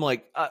assume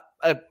like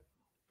a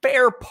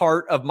fair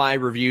part of my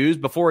reviews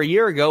before a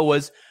year ago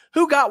was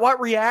who got what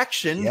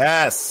reaction.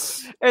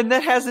 Yes. And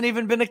that hasn't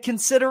even been a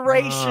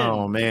consideration.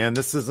 Oh, man,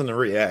 this isn't a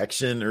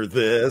reaction or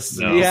this.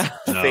 No, Yeah.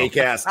 Fake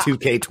ass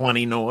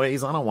 2K20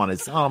 noise. I don't want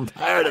to. I'm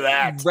tired of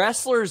that.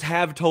 Wrestlers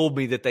have told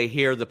me that they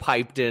hear the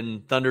piped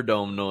in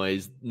Thunderdome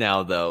noise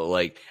now, though.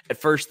 Like at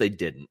first they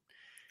didn't.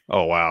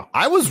 Oh, wow.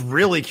 I was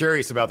really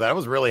curious about that. I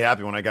was really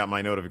happy when I got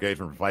my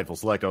notification from Fightful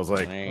Select. I was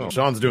like, Dang. oh,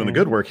 Sean's doing the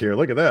good work here.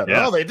 Look at that.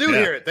 Yeah. Oh, they do Yeah.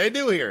 hear it. They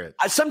do hear it.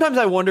 Sometimes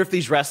I wonder if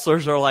these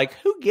wrestlers are like,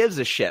 who gives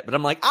a shit? But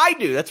I'm like, I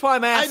do. That's why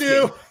I'm I asking.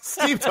 do.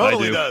 Steve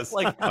totally do. does.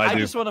 Like, I I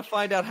do. just want to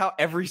find out how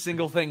every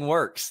single thing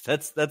works.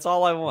 That's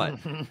all I want.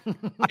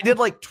 I did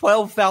like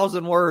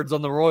 12,000 words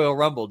on the Royal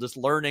Rumble, just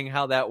learning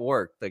how that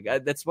worked. Like,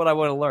 that's what I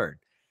want to learn.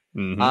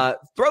 Mhm.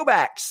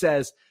 Throwback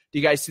says, do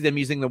you guys see them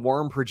using the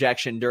worm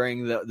projection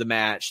during the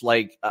match?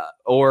 Like,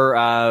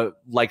 or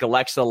like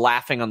Alexa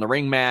laughing on the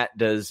ring mat?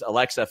 Does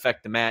Alexa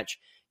affect the match?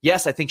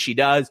 Yes, I think she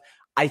does.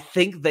 I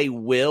think they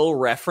will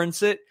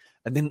reference it,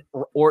 and then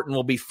Orton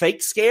will be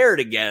fake scared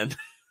again.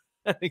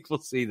 I think we'll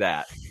see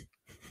that.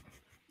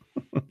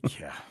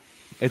 Yeah.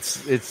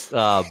 It's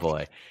oh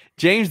boy.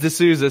 James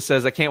D'Souza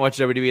says, I can't watch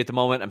WWE at the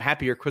moment. I'm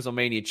happy you're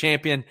Quizlemania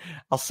champion.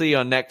 I'll see you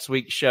on next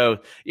week's show.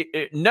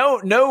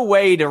 No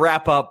way to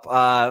wrap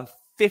up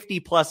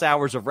 50 plus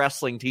hours of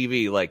wrestling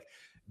TV like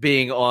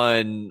being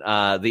on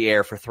the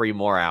air for 3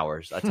 more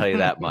hours. I'll tell you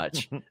that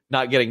much.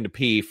 Not getting to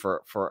pee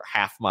for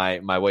half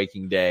my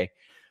waking day.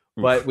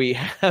 But we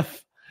have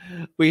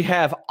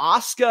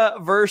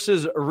Asuka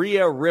versus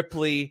Rhea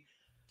Ripley.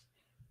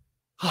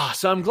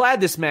 So I'm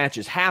glad this match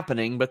is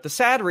happening, but the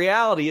sad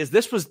reality is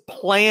this was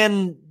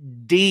plan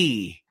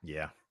D.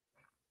 Yeah.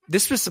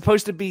 This was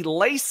supposed to be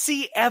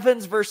Lacey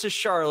Evans versus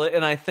Charlotte,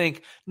 and I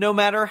think no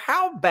matter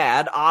how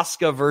bad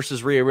Asuka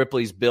versus Rhea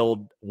Ripley's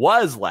build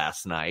was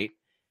last night,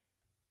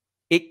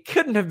 it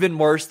couldn't have been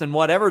worse than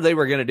whatever they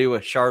were going to do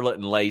with Charlotte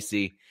and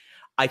Lacey.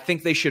 I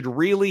think they should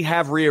really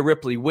have Rhea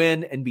Ripley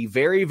win and be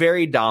very,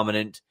 very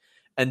dominant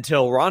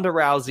until Ronda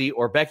Rousey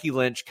or Becky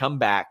Lynch come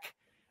back,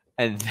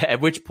 and at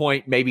which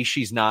point maybe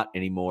she's not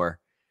anymore.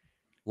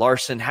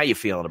 Larson, how you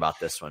feeling about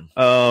this one?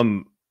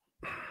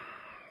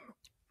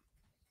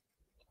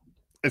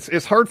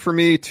 It's hard for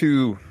me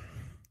to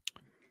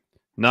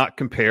not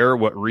compare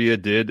what Rhea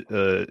did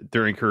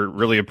during her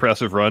really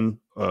impressive run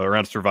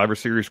around Survivor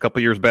Series a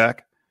couple years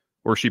back,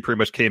 where she pretty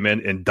much came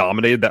in and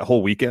dominated that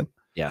whole weekend.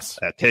 Yes.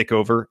 At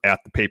TakeOver, at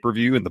the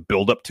pay-per-view, and the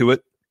build-up to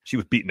it. She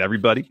was beating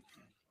everybody.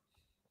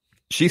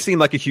 She seemed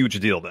like a huge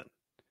deal then.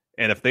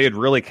 And if they had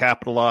really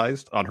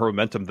capitalized on her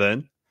momentum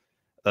then,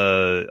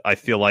 I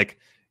feel like,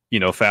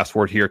 fast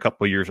forward here a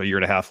couple of years, a year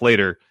and a half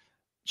later,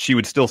 she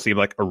would still seem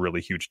like a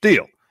really huge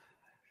deal.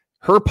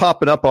 her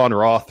popping up on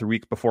Raw 3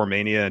 weeks before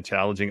Mania and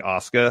challenging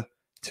Asuka,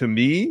 to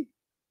me,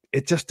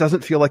 it just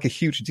doesn't feel like a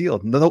huge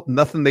deal. No,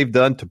 nothing they've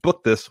done to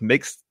book this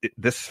makes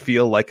this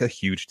feel like a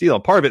huge deal.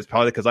 And part of it's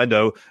probably because I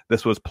know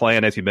this was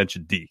planned, as you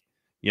mentioned, D.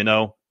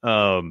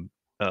 And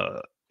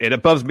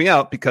it bums me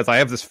out because I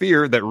have this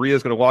fear that Rhea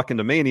is going to walk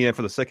into Mania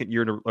for the second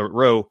year in a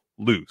row,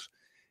 lose.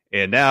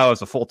 And now,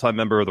 as a full-time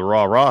member of the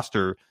Raw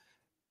roster,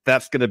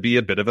 that's going to be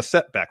a bit of a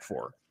setback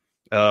for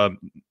her.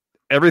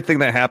 Everything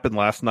that happened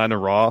last night in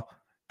Raw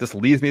just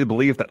leads me to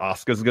believe that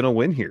Asuka is going to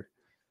win here.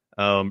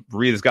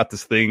 Rhea's got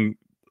this thing,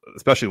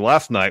 especially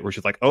last night, where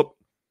she's like,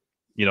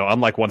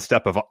 I'm like one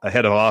step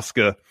ahead of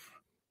Asuka.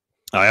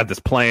 I have this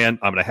plan.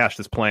 I'm going to hash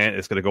this plan.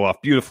 It's going to go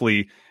off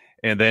beautifully.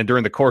 And then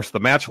during the course of the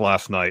match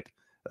last night,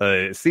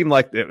 it seemed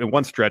like in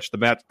one stretch,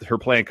 her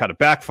plan kind of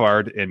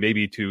backfired, and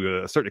maybe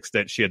to a certain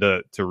extent, she had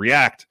to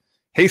react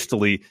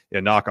hastily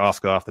and knock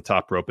Asuka off the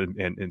top rope,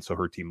 and so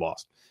her team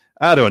lost.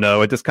 I don't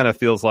know. It just kind of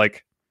feels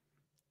like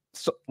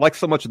so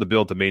much of the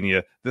build to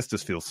Mania. This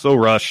just feels so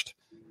rushed.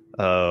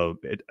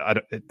 It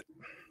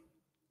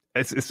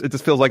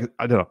just feels like,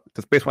 I don't know,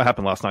 just based on what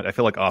happened last night, I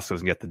feel like Asuka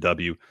doesn't get the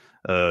W.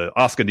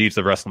 Asuka needs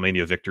the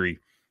WrestleMania victory.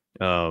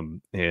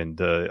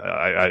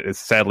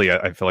 Sadly,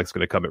 I feel like it's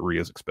going to come at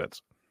Rhea's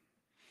expense.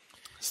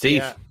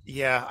 Steve.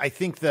 Yeah, I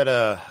think that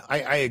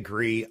I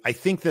agree. I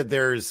think that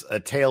there's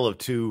a tale of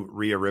two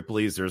Rhea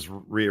Ripleys. There's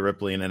Rhea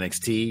Ripley in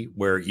NXT,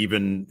 where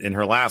even in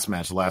her last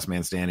match, the last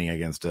man standing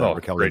against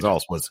Raquel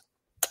Gonzalez was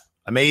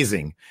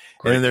amazing.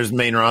 Great. And then there's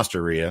main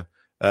roster Rhea,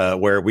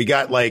 where we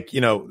got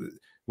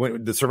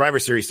when the Survivor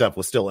Series stuff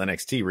was still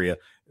NXT Rhea.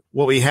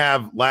 What we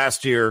have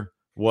last year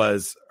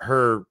was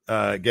her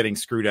getting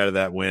screwed out of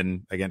that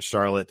win against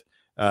Charlotte.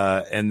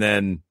 And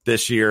then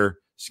this year,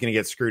 she's going to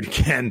get screwed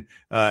again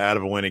out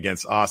of a win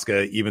against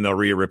Asuka, even though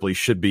Rhea Ripley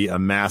should be a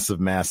massive,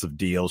 massive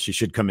deal. She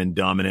should come in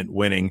dominant,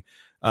 winning.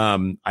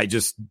 I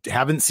just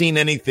haven't seen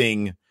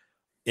anything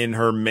in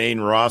her main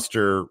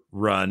roster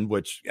run,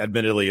 which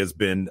admittedly has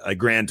been a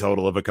grand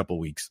total of a couple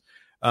weeks,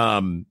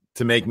 to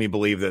make me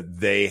believe that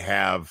they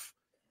have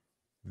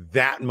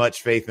that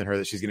much faith in her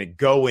that she's going to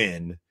go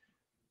in,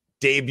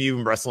 debut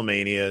in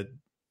WrestleMania,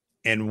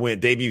 and win,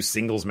 debut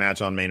singles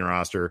match on main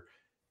roster,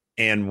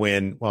 and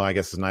win. Well, I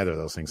guess it's neither of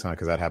those things, huh?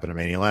 Because that happened at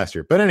Mania last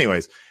year. But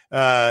anyways,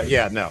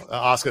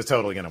 Asuka's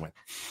totally going to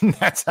win.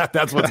 That's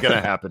what's going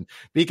to happen,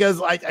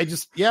 because I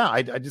just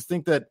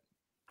think that,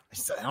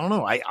 I don't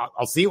know.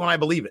 I'll see it when I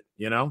believe it,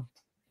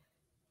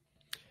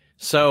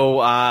 So,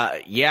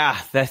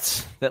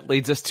 that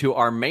leads us to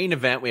our main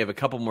event. We have a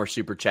couple more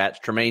super chats.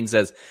 Tremaine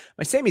says,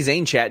 my Sami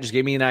Zayn chat just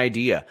gave me an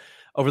idea.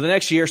 Over the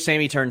next year,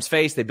 Sami turns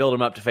face. They build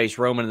him up to face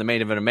Roman in the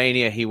main event of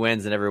Mania. He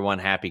wins and everyone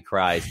happy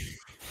cries.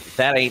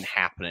 That ain't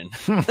happening.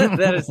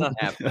 That is not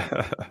happening.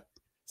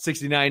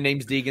 69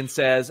 Names Deegan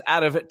says,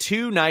 out of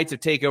 2 nights of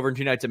TakeOver and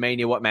 2 nights of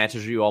Mania, what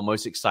matches are you all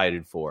most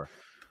excited for?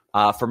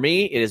 For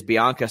me, it is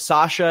Bianca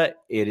Sasha,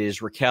 it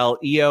is Raquel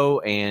Io,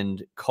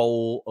 and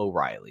Cole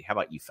O'Reilly. How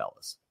about you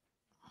fellas?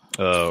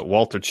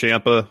 Walter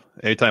Ciampa.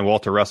 Anytime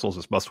Walter wrestles,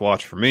 it's must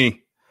watch for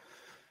me.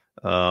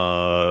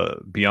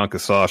 Bianca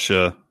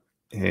Sasha,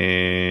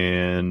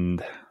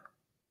 and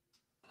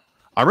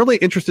I'm really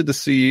interested to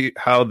see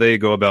how they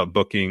go about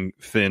booking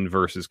Finn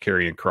versus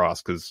Karrion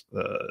Kross, because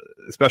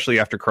especially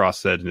after Kross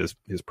said in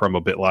his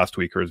promo bit last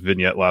week, or his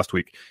vignette last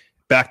week,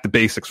 back to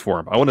basics for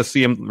him. I want to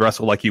see him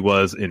wrestle like he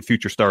was in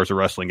Future Stars of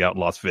Wrestling out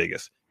in Las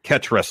Vegas.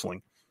 Catch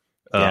wrestling.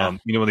 Yeah.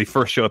 When they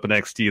first show up in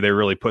NXT, they're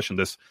really pushing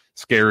this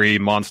scary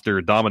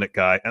monster dominant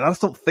guy, and I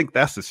just don't think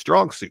that's his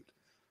strong suit.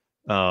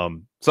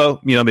 So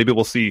maybe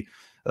we'll see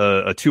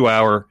a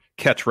 2-hour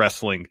catch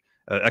wrestling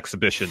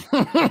exhibition.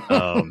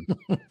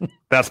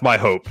 That's my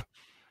hope.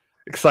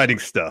 Exciting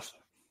stuff.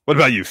 What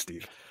about you,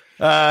 Steve?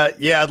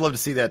 I'd love to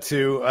see that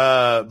too.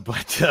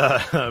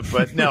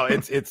 But no,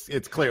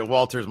 it's clear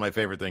Walter's my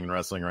favorite thing in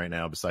wrestling right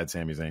now, besides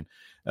Sami Zayn.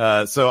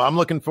 So I'm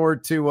looking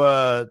forward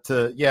to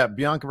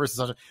Bianca versus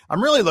Sasha.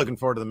 I'm really looking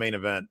forward to the main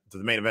event,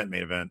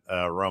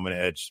 Roman,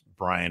 Edge,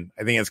 Bryan.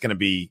 I think it's going to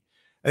be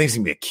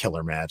a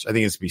killer match. I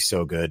think it's going to be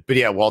so good. But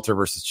yeah, Walter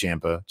versus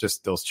Ciampa,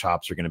 just those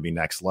chops are going to be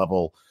next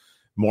level.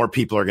 More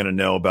people are going to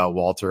know about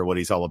Walter, what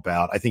he's all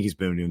about. I think he's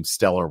been doing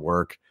stellar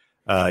work,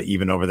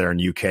 even over there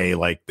in UK.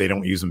 Like, they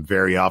don't use him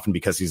very often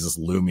because he's this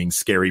looming,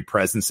 scary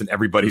presence, and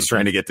everybody's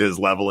trying to get to his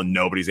level and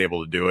nobody's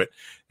able to do it.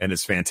 And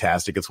it's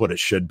fantastic. It's what it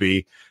should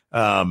be.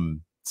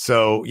 I'm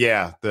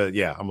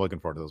looking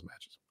forward to those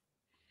matches.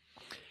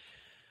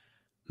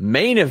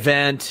 Main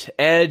event,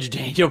 Edge,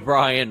 Daniel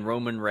Bryan,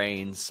 Roman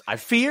Reigns. I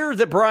fear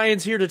that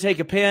Bryan's here to take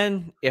a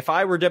pin. If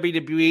I were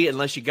WWE,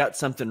 unless you got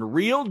something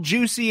real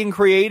juicy and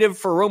creative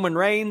for Roman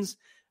Reigns,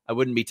 I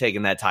wouldn't be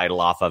taking that title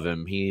off of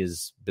him. He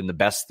has been the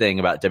best thing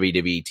about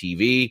WWE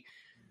TV.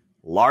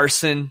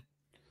 Larson,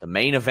 the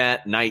main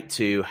event, night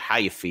 2. How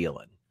you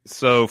feeling?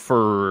 So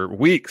for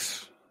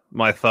weeks,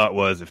 my thought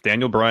was, if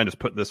Daniel Bryan is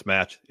put in this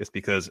match, it's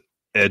because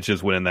Edge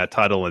is winning that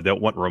title and they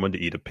don't want Roman to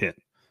eat a pin.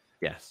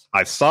 Yes.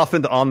 I've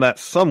softened on that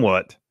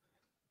somewhat,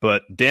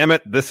 but damn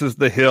it, this is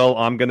the hill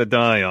I'm going to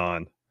die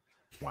on.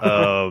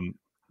 Wow.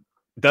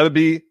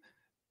 WWE,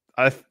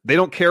 they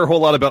don't care a whole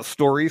lot about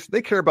stories.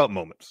 They care about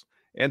moments.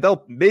 And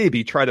they'll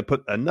maybe try to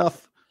put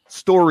enough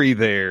story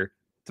there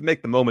to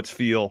make the moments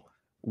feel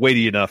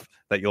weighty enough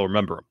that you'll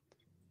remember them.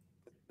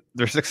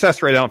 Their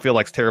success rate, I don't feel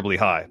like is terribly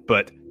high,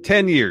 but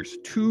 10 years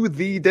to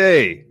the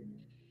day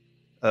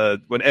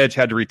when Edge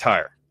had to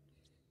retire.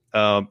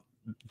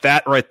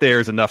 That right there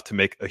is enough to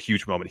make a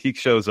huge moment. He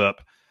shows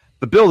up.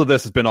 The build of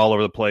this has been all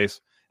over the place.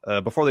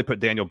 Before they put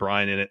Daniel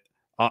Bryan in it,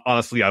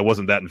 honestly, I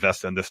wasn't that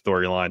invested in this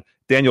storyline.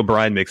 Daniel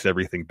Bryan makes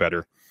everything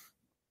better.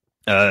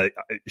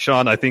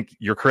 Sean, I think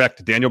you're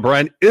correct. Daniel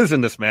Bryan is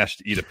in this match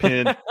to eat a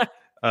pin.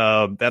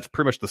 That's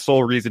pretty much the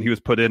sole reason he was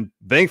put in.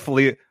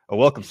 Thankfully, a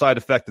welcome side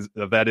effect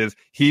of that is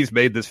he's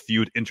made this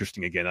feud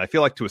interesting again. I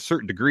feel like to a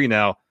certain degree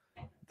now,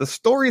 the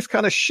story's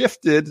kind of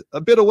shifted a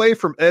bit away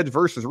from Edge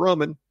versus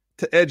Roman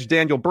to Edge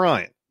Daniel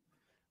Bryan.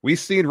 We've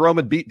seen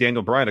Roman beat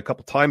Daniel Bryan a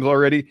couple times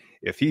already.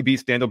 If he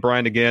beats Daniel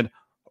Bryan again,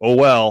 oh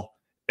well.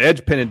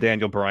 Edge pinning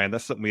Daniel Bryan,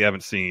 that's something we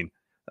haven't seen.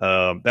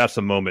 That's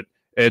a moment.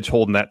 Edge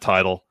holding that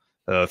title.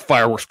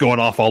 Fireworks going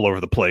off all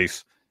over the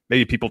place.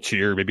 Maybe people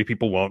cheer, maybe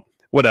people won't.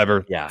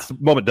 Whatever. Yeah. It's the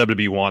moment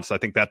WWE wants. I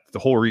think that's the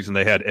whole reason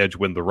they had Edge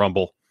win the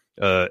Rumble.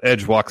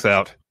 Edge walks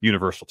out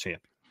Universal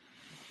Champion.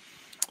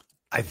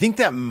 I think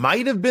that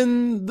might have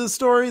been the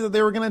story that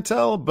they were going to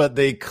tell, but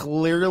they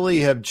clearly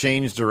have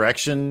changed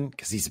direction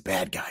because he's a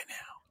bad guy now.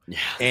 Yeah.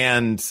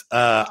 And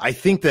I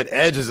think that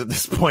Edge is at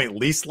this point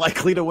least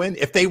likely to win.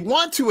 If they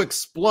want to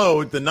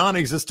explode the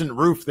non-existent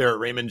roof there at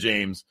Raymond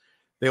James,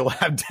 they will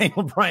have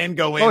Daniel Bryan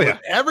go in with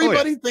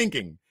everybody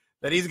thinking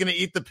that he's going to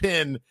eat the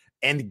pin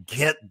and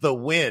get the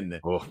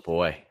win. Oh,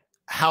 boy.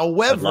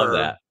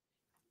 However,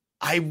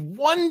 I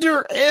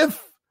wonder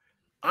if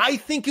I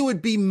think it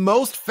would be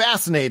most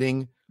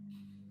fascinating,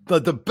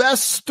 the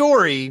best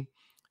story,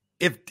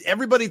 if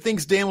everybody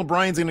thinks Daniel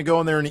Bryan's going to go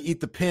in there and eat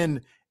the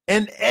pin,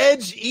 and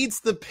Edge eats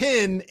the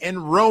pin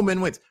and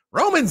Roman wins.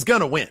 Roman's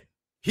going to win.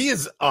 He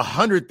is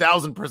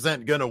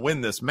 100,000% going to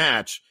win this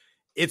match.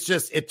 It's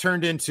just, it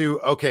turned into,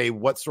 okay,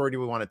 what story do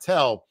we want to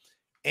tell?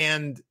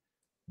 And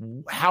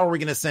how are we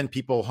going to send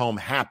people home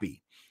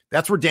happy?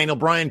 That's where Daniel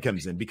Bryan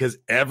comes in, because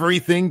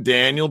everything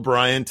Daniel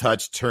Bryan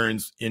touched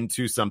turns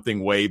into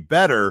something way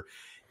better.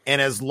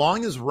 And as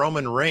long as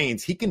Roman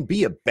Reigns, he can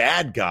be a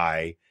bad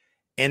guy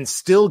and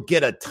still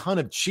get a ton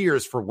of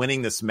cheers for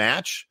winning this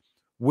match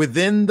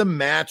within the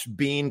match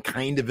being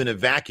kind of in a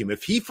vacuum.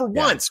 If he, for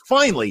once,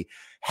 finally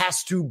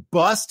has to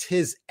bust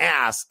his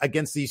ass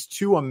against these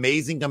two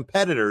amazing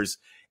competitors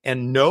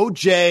and no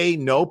Jay,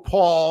 no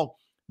Paul,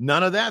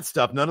 none of that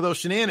stuff, none of those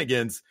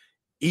shenanigans,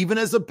 even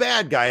as a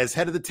bad guy, as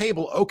head of the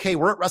table, okay,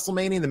 we're at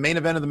WrestleMania, the main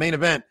event of the main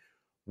event.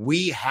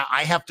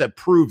 I have to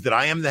prove that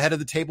I am the head of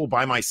the table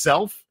by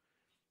myself.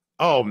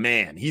 Oh,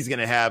 man, he's going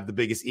to have the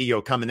biggest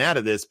ego coming out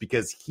of this,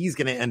 because he's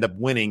going to end up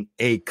winning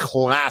a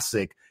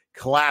classic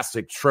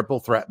triple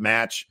threat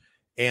match.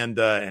 And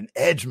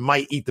Edge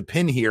might eat the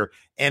pin here.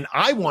 And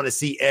I want to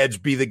see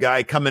Edge be the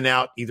guy coming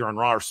out either on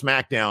Raw or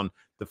SmackDown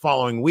the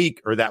following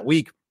week or that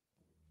week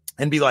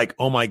and be like,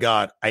 oh my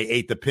God, I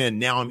ate the pin.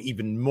 Now I'm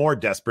even more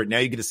desperate. Now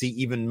you get to see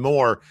even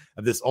more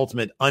of this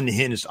ultimate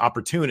unhinged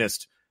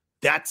opportunist.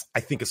 That's, I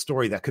think, a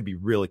story that could be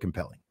really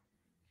compelling.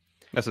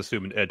 That's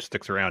assuming Edge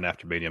sticks around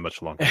after Mania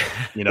much longer.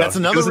 You know, that's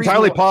another it's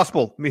entirely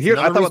possible. I mean, here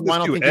I thought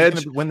about this too.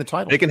 Edge win the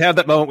title. They can have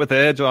that moment with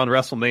Edge on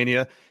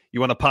WrestleMania. You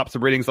want to pop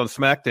some ratings on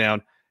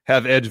SmackDown?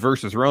 Have Edge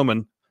versus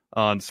Roman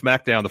on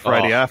SmackDown the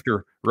Friday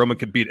after. Roman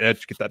could beat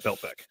Edge to get that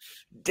belt back.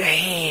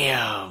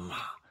 Damn.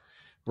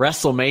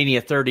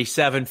 WrestleMania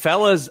 37.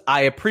 Fellas,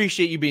 I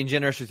appreciate you being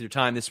generous with your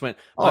time. This went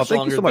much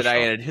longer than I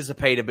had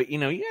anticipated, but, you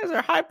know, you guys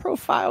are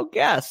high-profile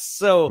guests.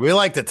 So we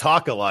like to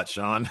talk a lot,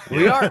 Sean.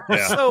 We are.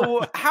 Yeah.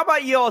 So how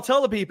about you all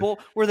tell the people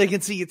where they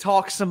can see you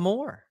talk some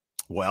more?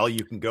 Well,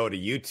 you can go to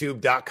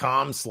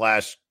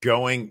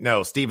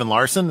youtube.com/going. Stephen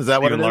Larson. Is that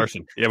Stephen what it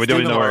Larson. is? Yeah, we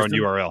don't know our own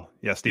URL.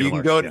 Yeah, Stephen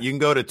Larson. You can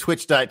go to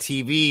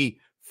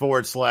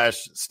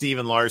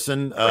twitch.tv/Stephen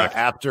Larson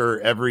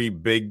after every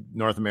big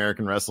North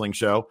American wrestling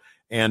show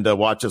and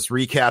watch us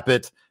recap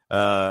it.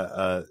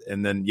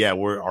 And then,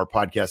 our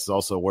podcast is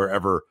also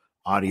wherever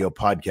audio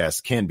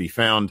podcasts can be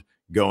found.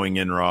 Going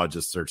in Raw,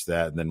 just search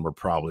that. And then we're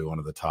probably one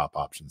of the top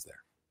options there.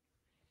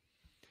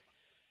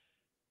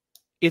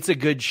 It's a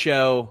good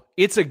show.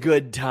 It's a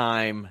good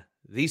time.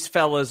 These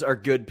fellas are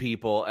good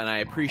people, and I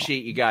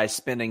appreciate you guys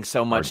spending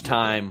so much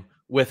time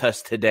with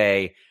us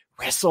today.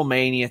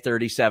 WrestleMania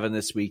 37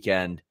 this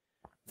weekend.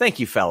 Thank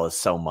you, fellas,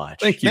 so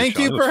much. Thank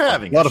you for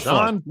having us,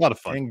 Sean. A lot of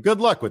fun. And good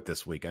luck with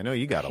this week. I know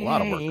you got a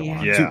lot of work going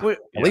on. Yeah.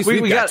 At least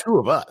we got two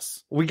of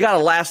us. We got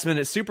a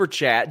last-minute super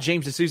chat.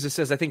 James D'Souza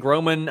says, I think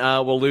Roman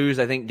will lose.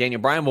 I think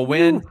Daniel Bryan will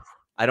win. Ooh.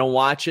 I don't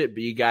watch it,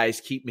 but you guys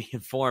keep me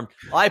informed.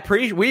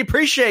 We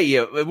appreciate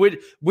you,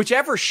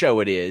 whichever show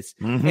it is.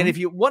 Mm-hmm. And if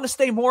you want to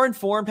stay more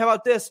informed, how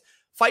about this?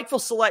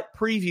 Fightful Select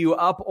preview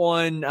up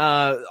on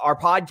our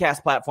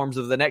podcast platforms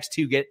of the next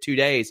 2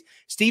 days.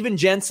 Steven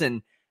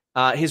Jensen,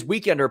 his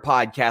Weekender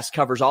podcast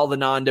covers all the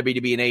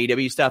non-WWE and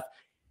AEW stuff.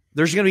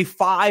 There's going to be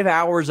 5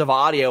 hours of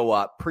audio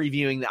up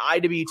previewing the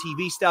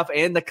IWTV stuff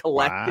and the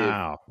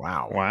collective.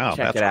 Wow.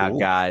 Check it out,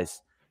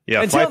 guys.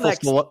 Yeah, Until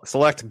Fightful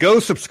Select. Go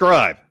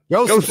subscribe.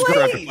 Go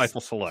subscribe to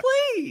Fightful Select.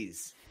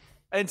 Please.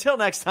 Until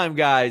next time,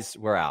 guys,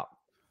 we're out.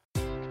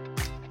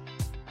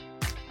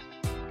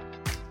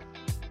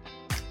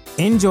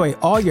 Enjoy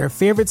all your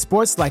favorite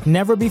sports like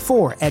never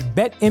before at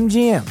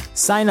BetMGM.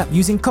 Sign up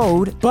using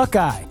code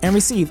Buckeye and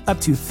receive up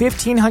to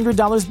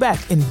 $1,500 back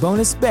in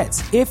bonus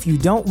bets if you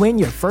don't win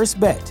your first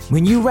bet.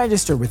 When you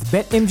register with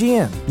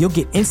BetMGM, you'll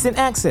get instant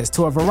access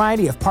to a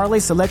variety of parlay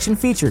selection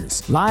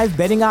features, live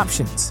betting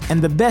options,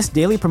 and the best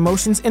daily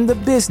promotions in the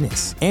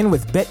business. And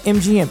with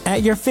BetMGM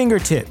at your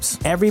fingertips,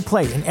 every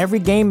play and every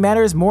game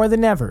matters more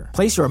than ever.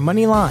 Place your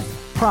money line,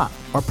 prop,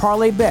 or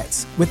parlay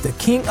bets with the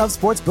king of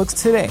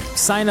sportsbooks today.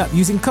 Sign up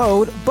using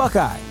code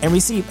Buckeye and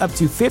receive up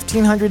to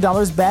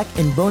 $1,500 back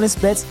in bonus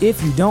bets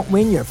if you don't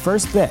win your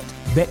first bet.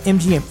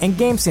 BetMGM and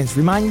GameSense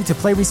remind you to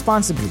play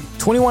responsibly.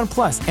 21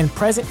 plus and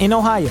present in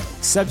Ohio,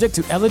 subject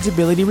to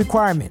eligibility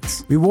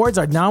requirements. Rewards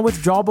are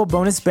non-withdrawable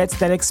bonus bets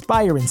that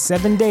expire in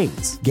 7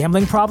 days.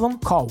 Gambling problem?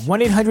 Call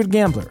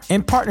 1-800-GAMBLER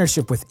in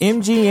partnership with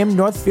MGM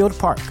Northfield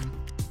Park.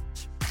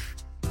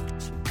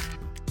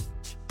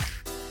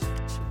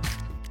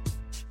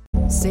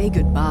 Say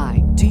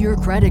goodbye to your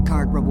credit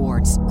card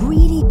rewards.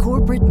 Greedy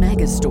corporate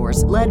mega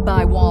stores, led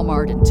by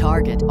Walmart and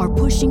Target, are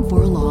pushing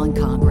for a law in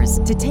Congress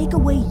to take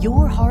away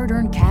your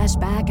hard-earned cash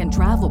back and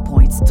travel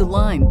points to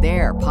line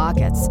their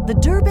pockets. The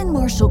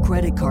Durbin-Marshall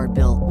credit card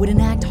bill would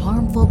enact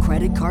harmful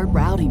credit card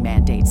routing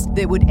mandates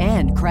that would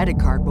end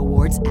credit card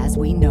rewards as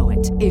we know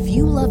it. If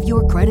you love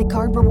your credit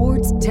card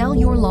rewards, tell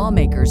your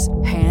lawmakers,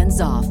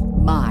 hands off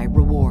my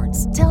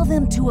rewards. Tell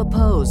them to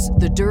oppose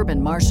the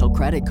Durbin-Marshall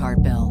credit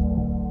card bill.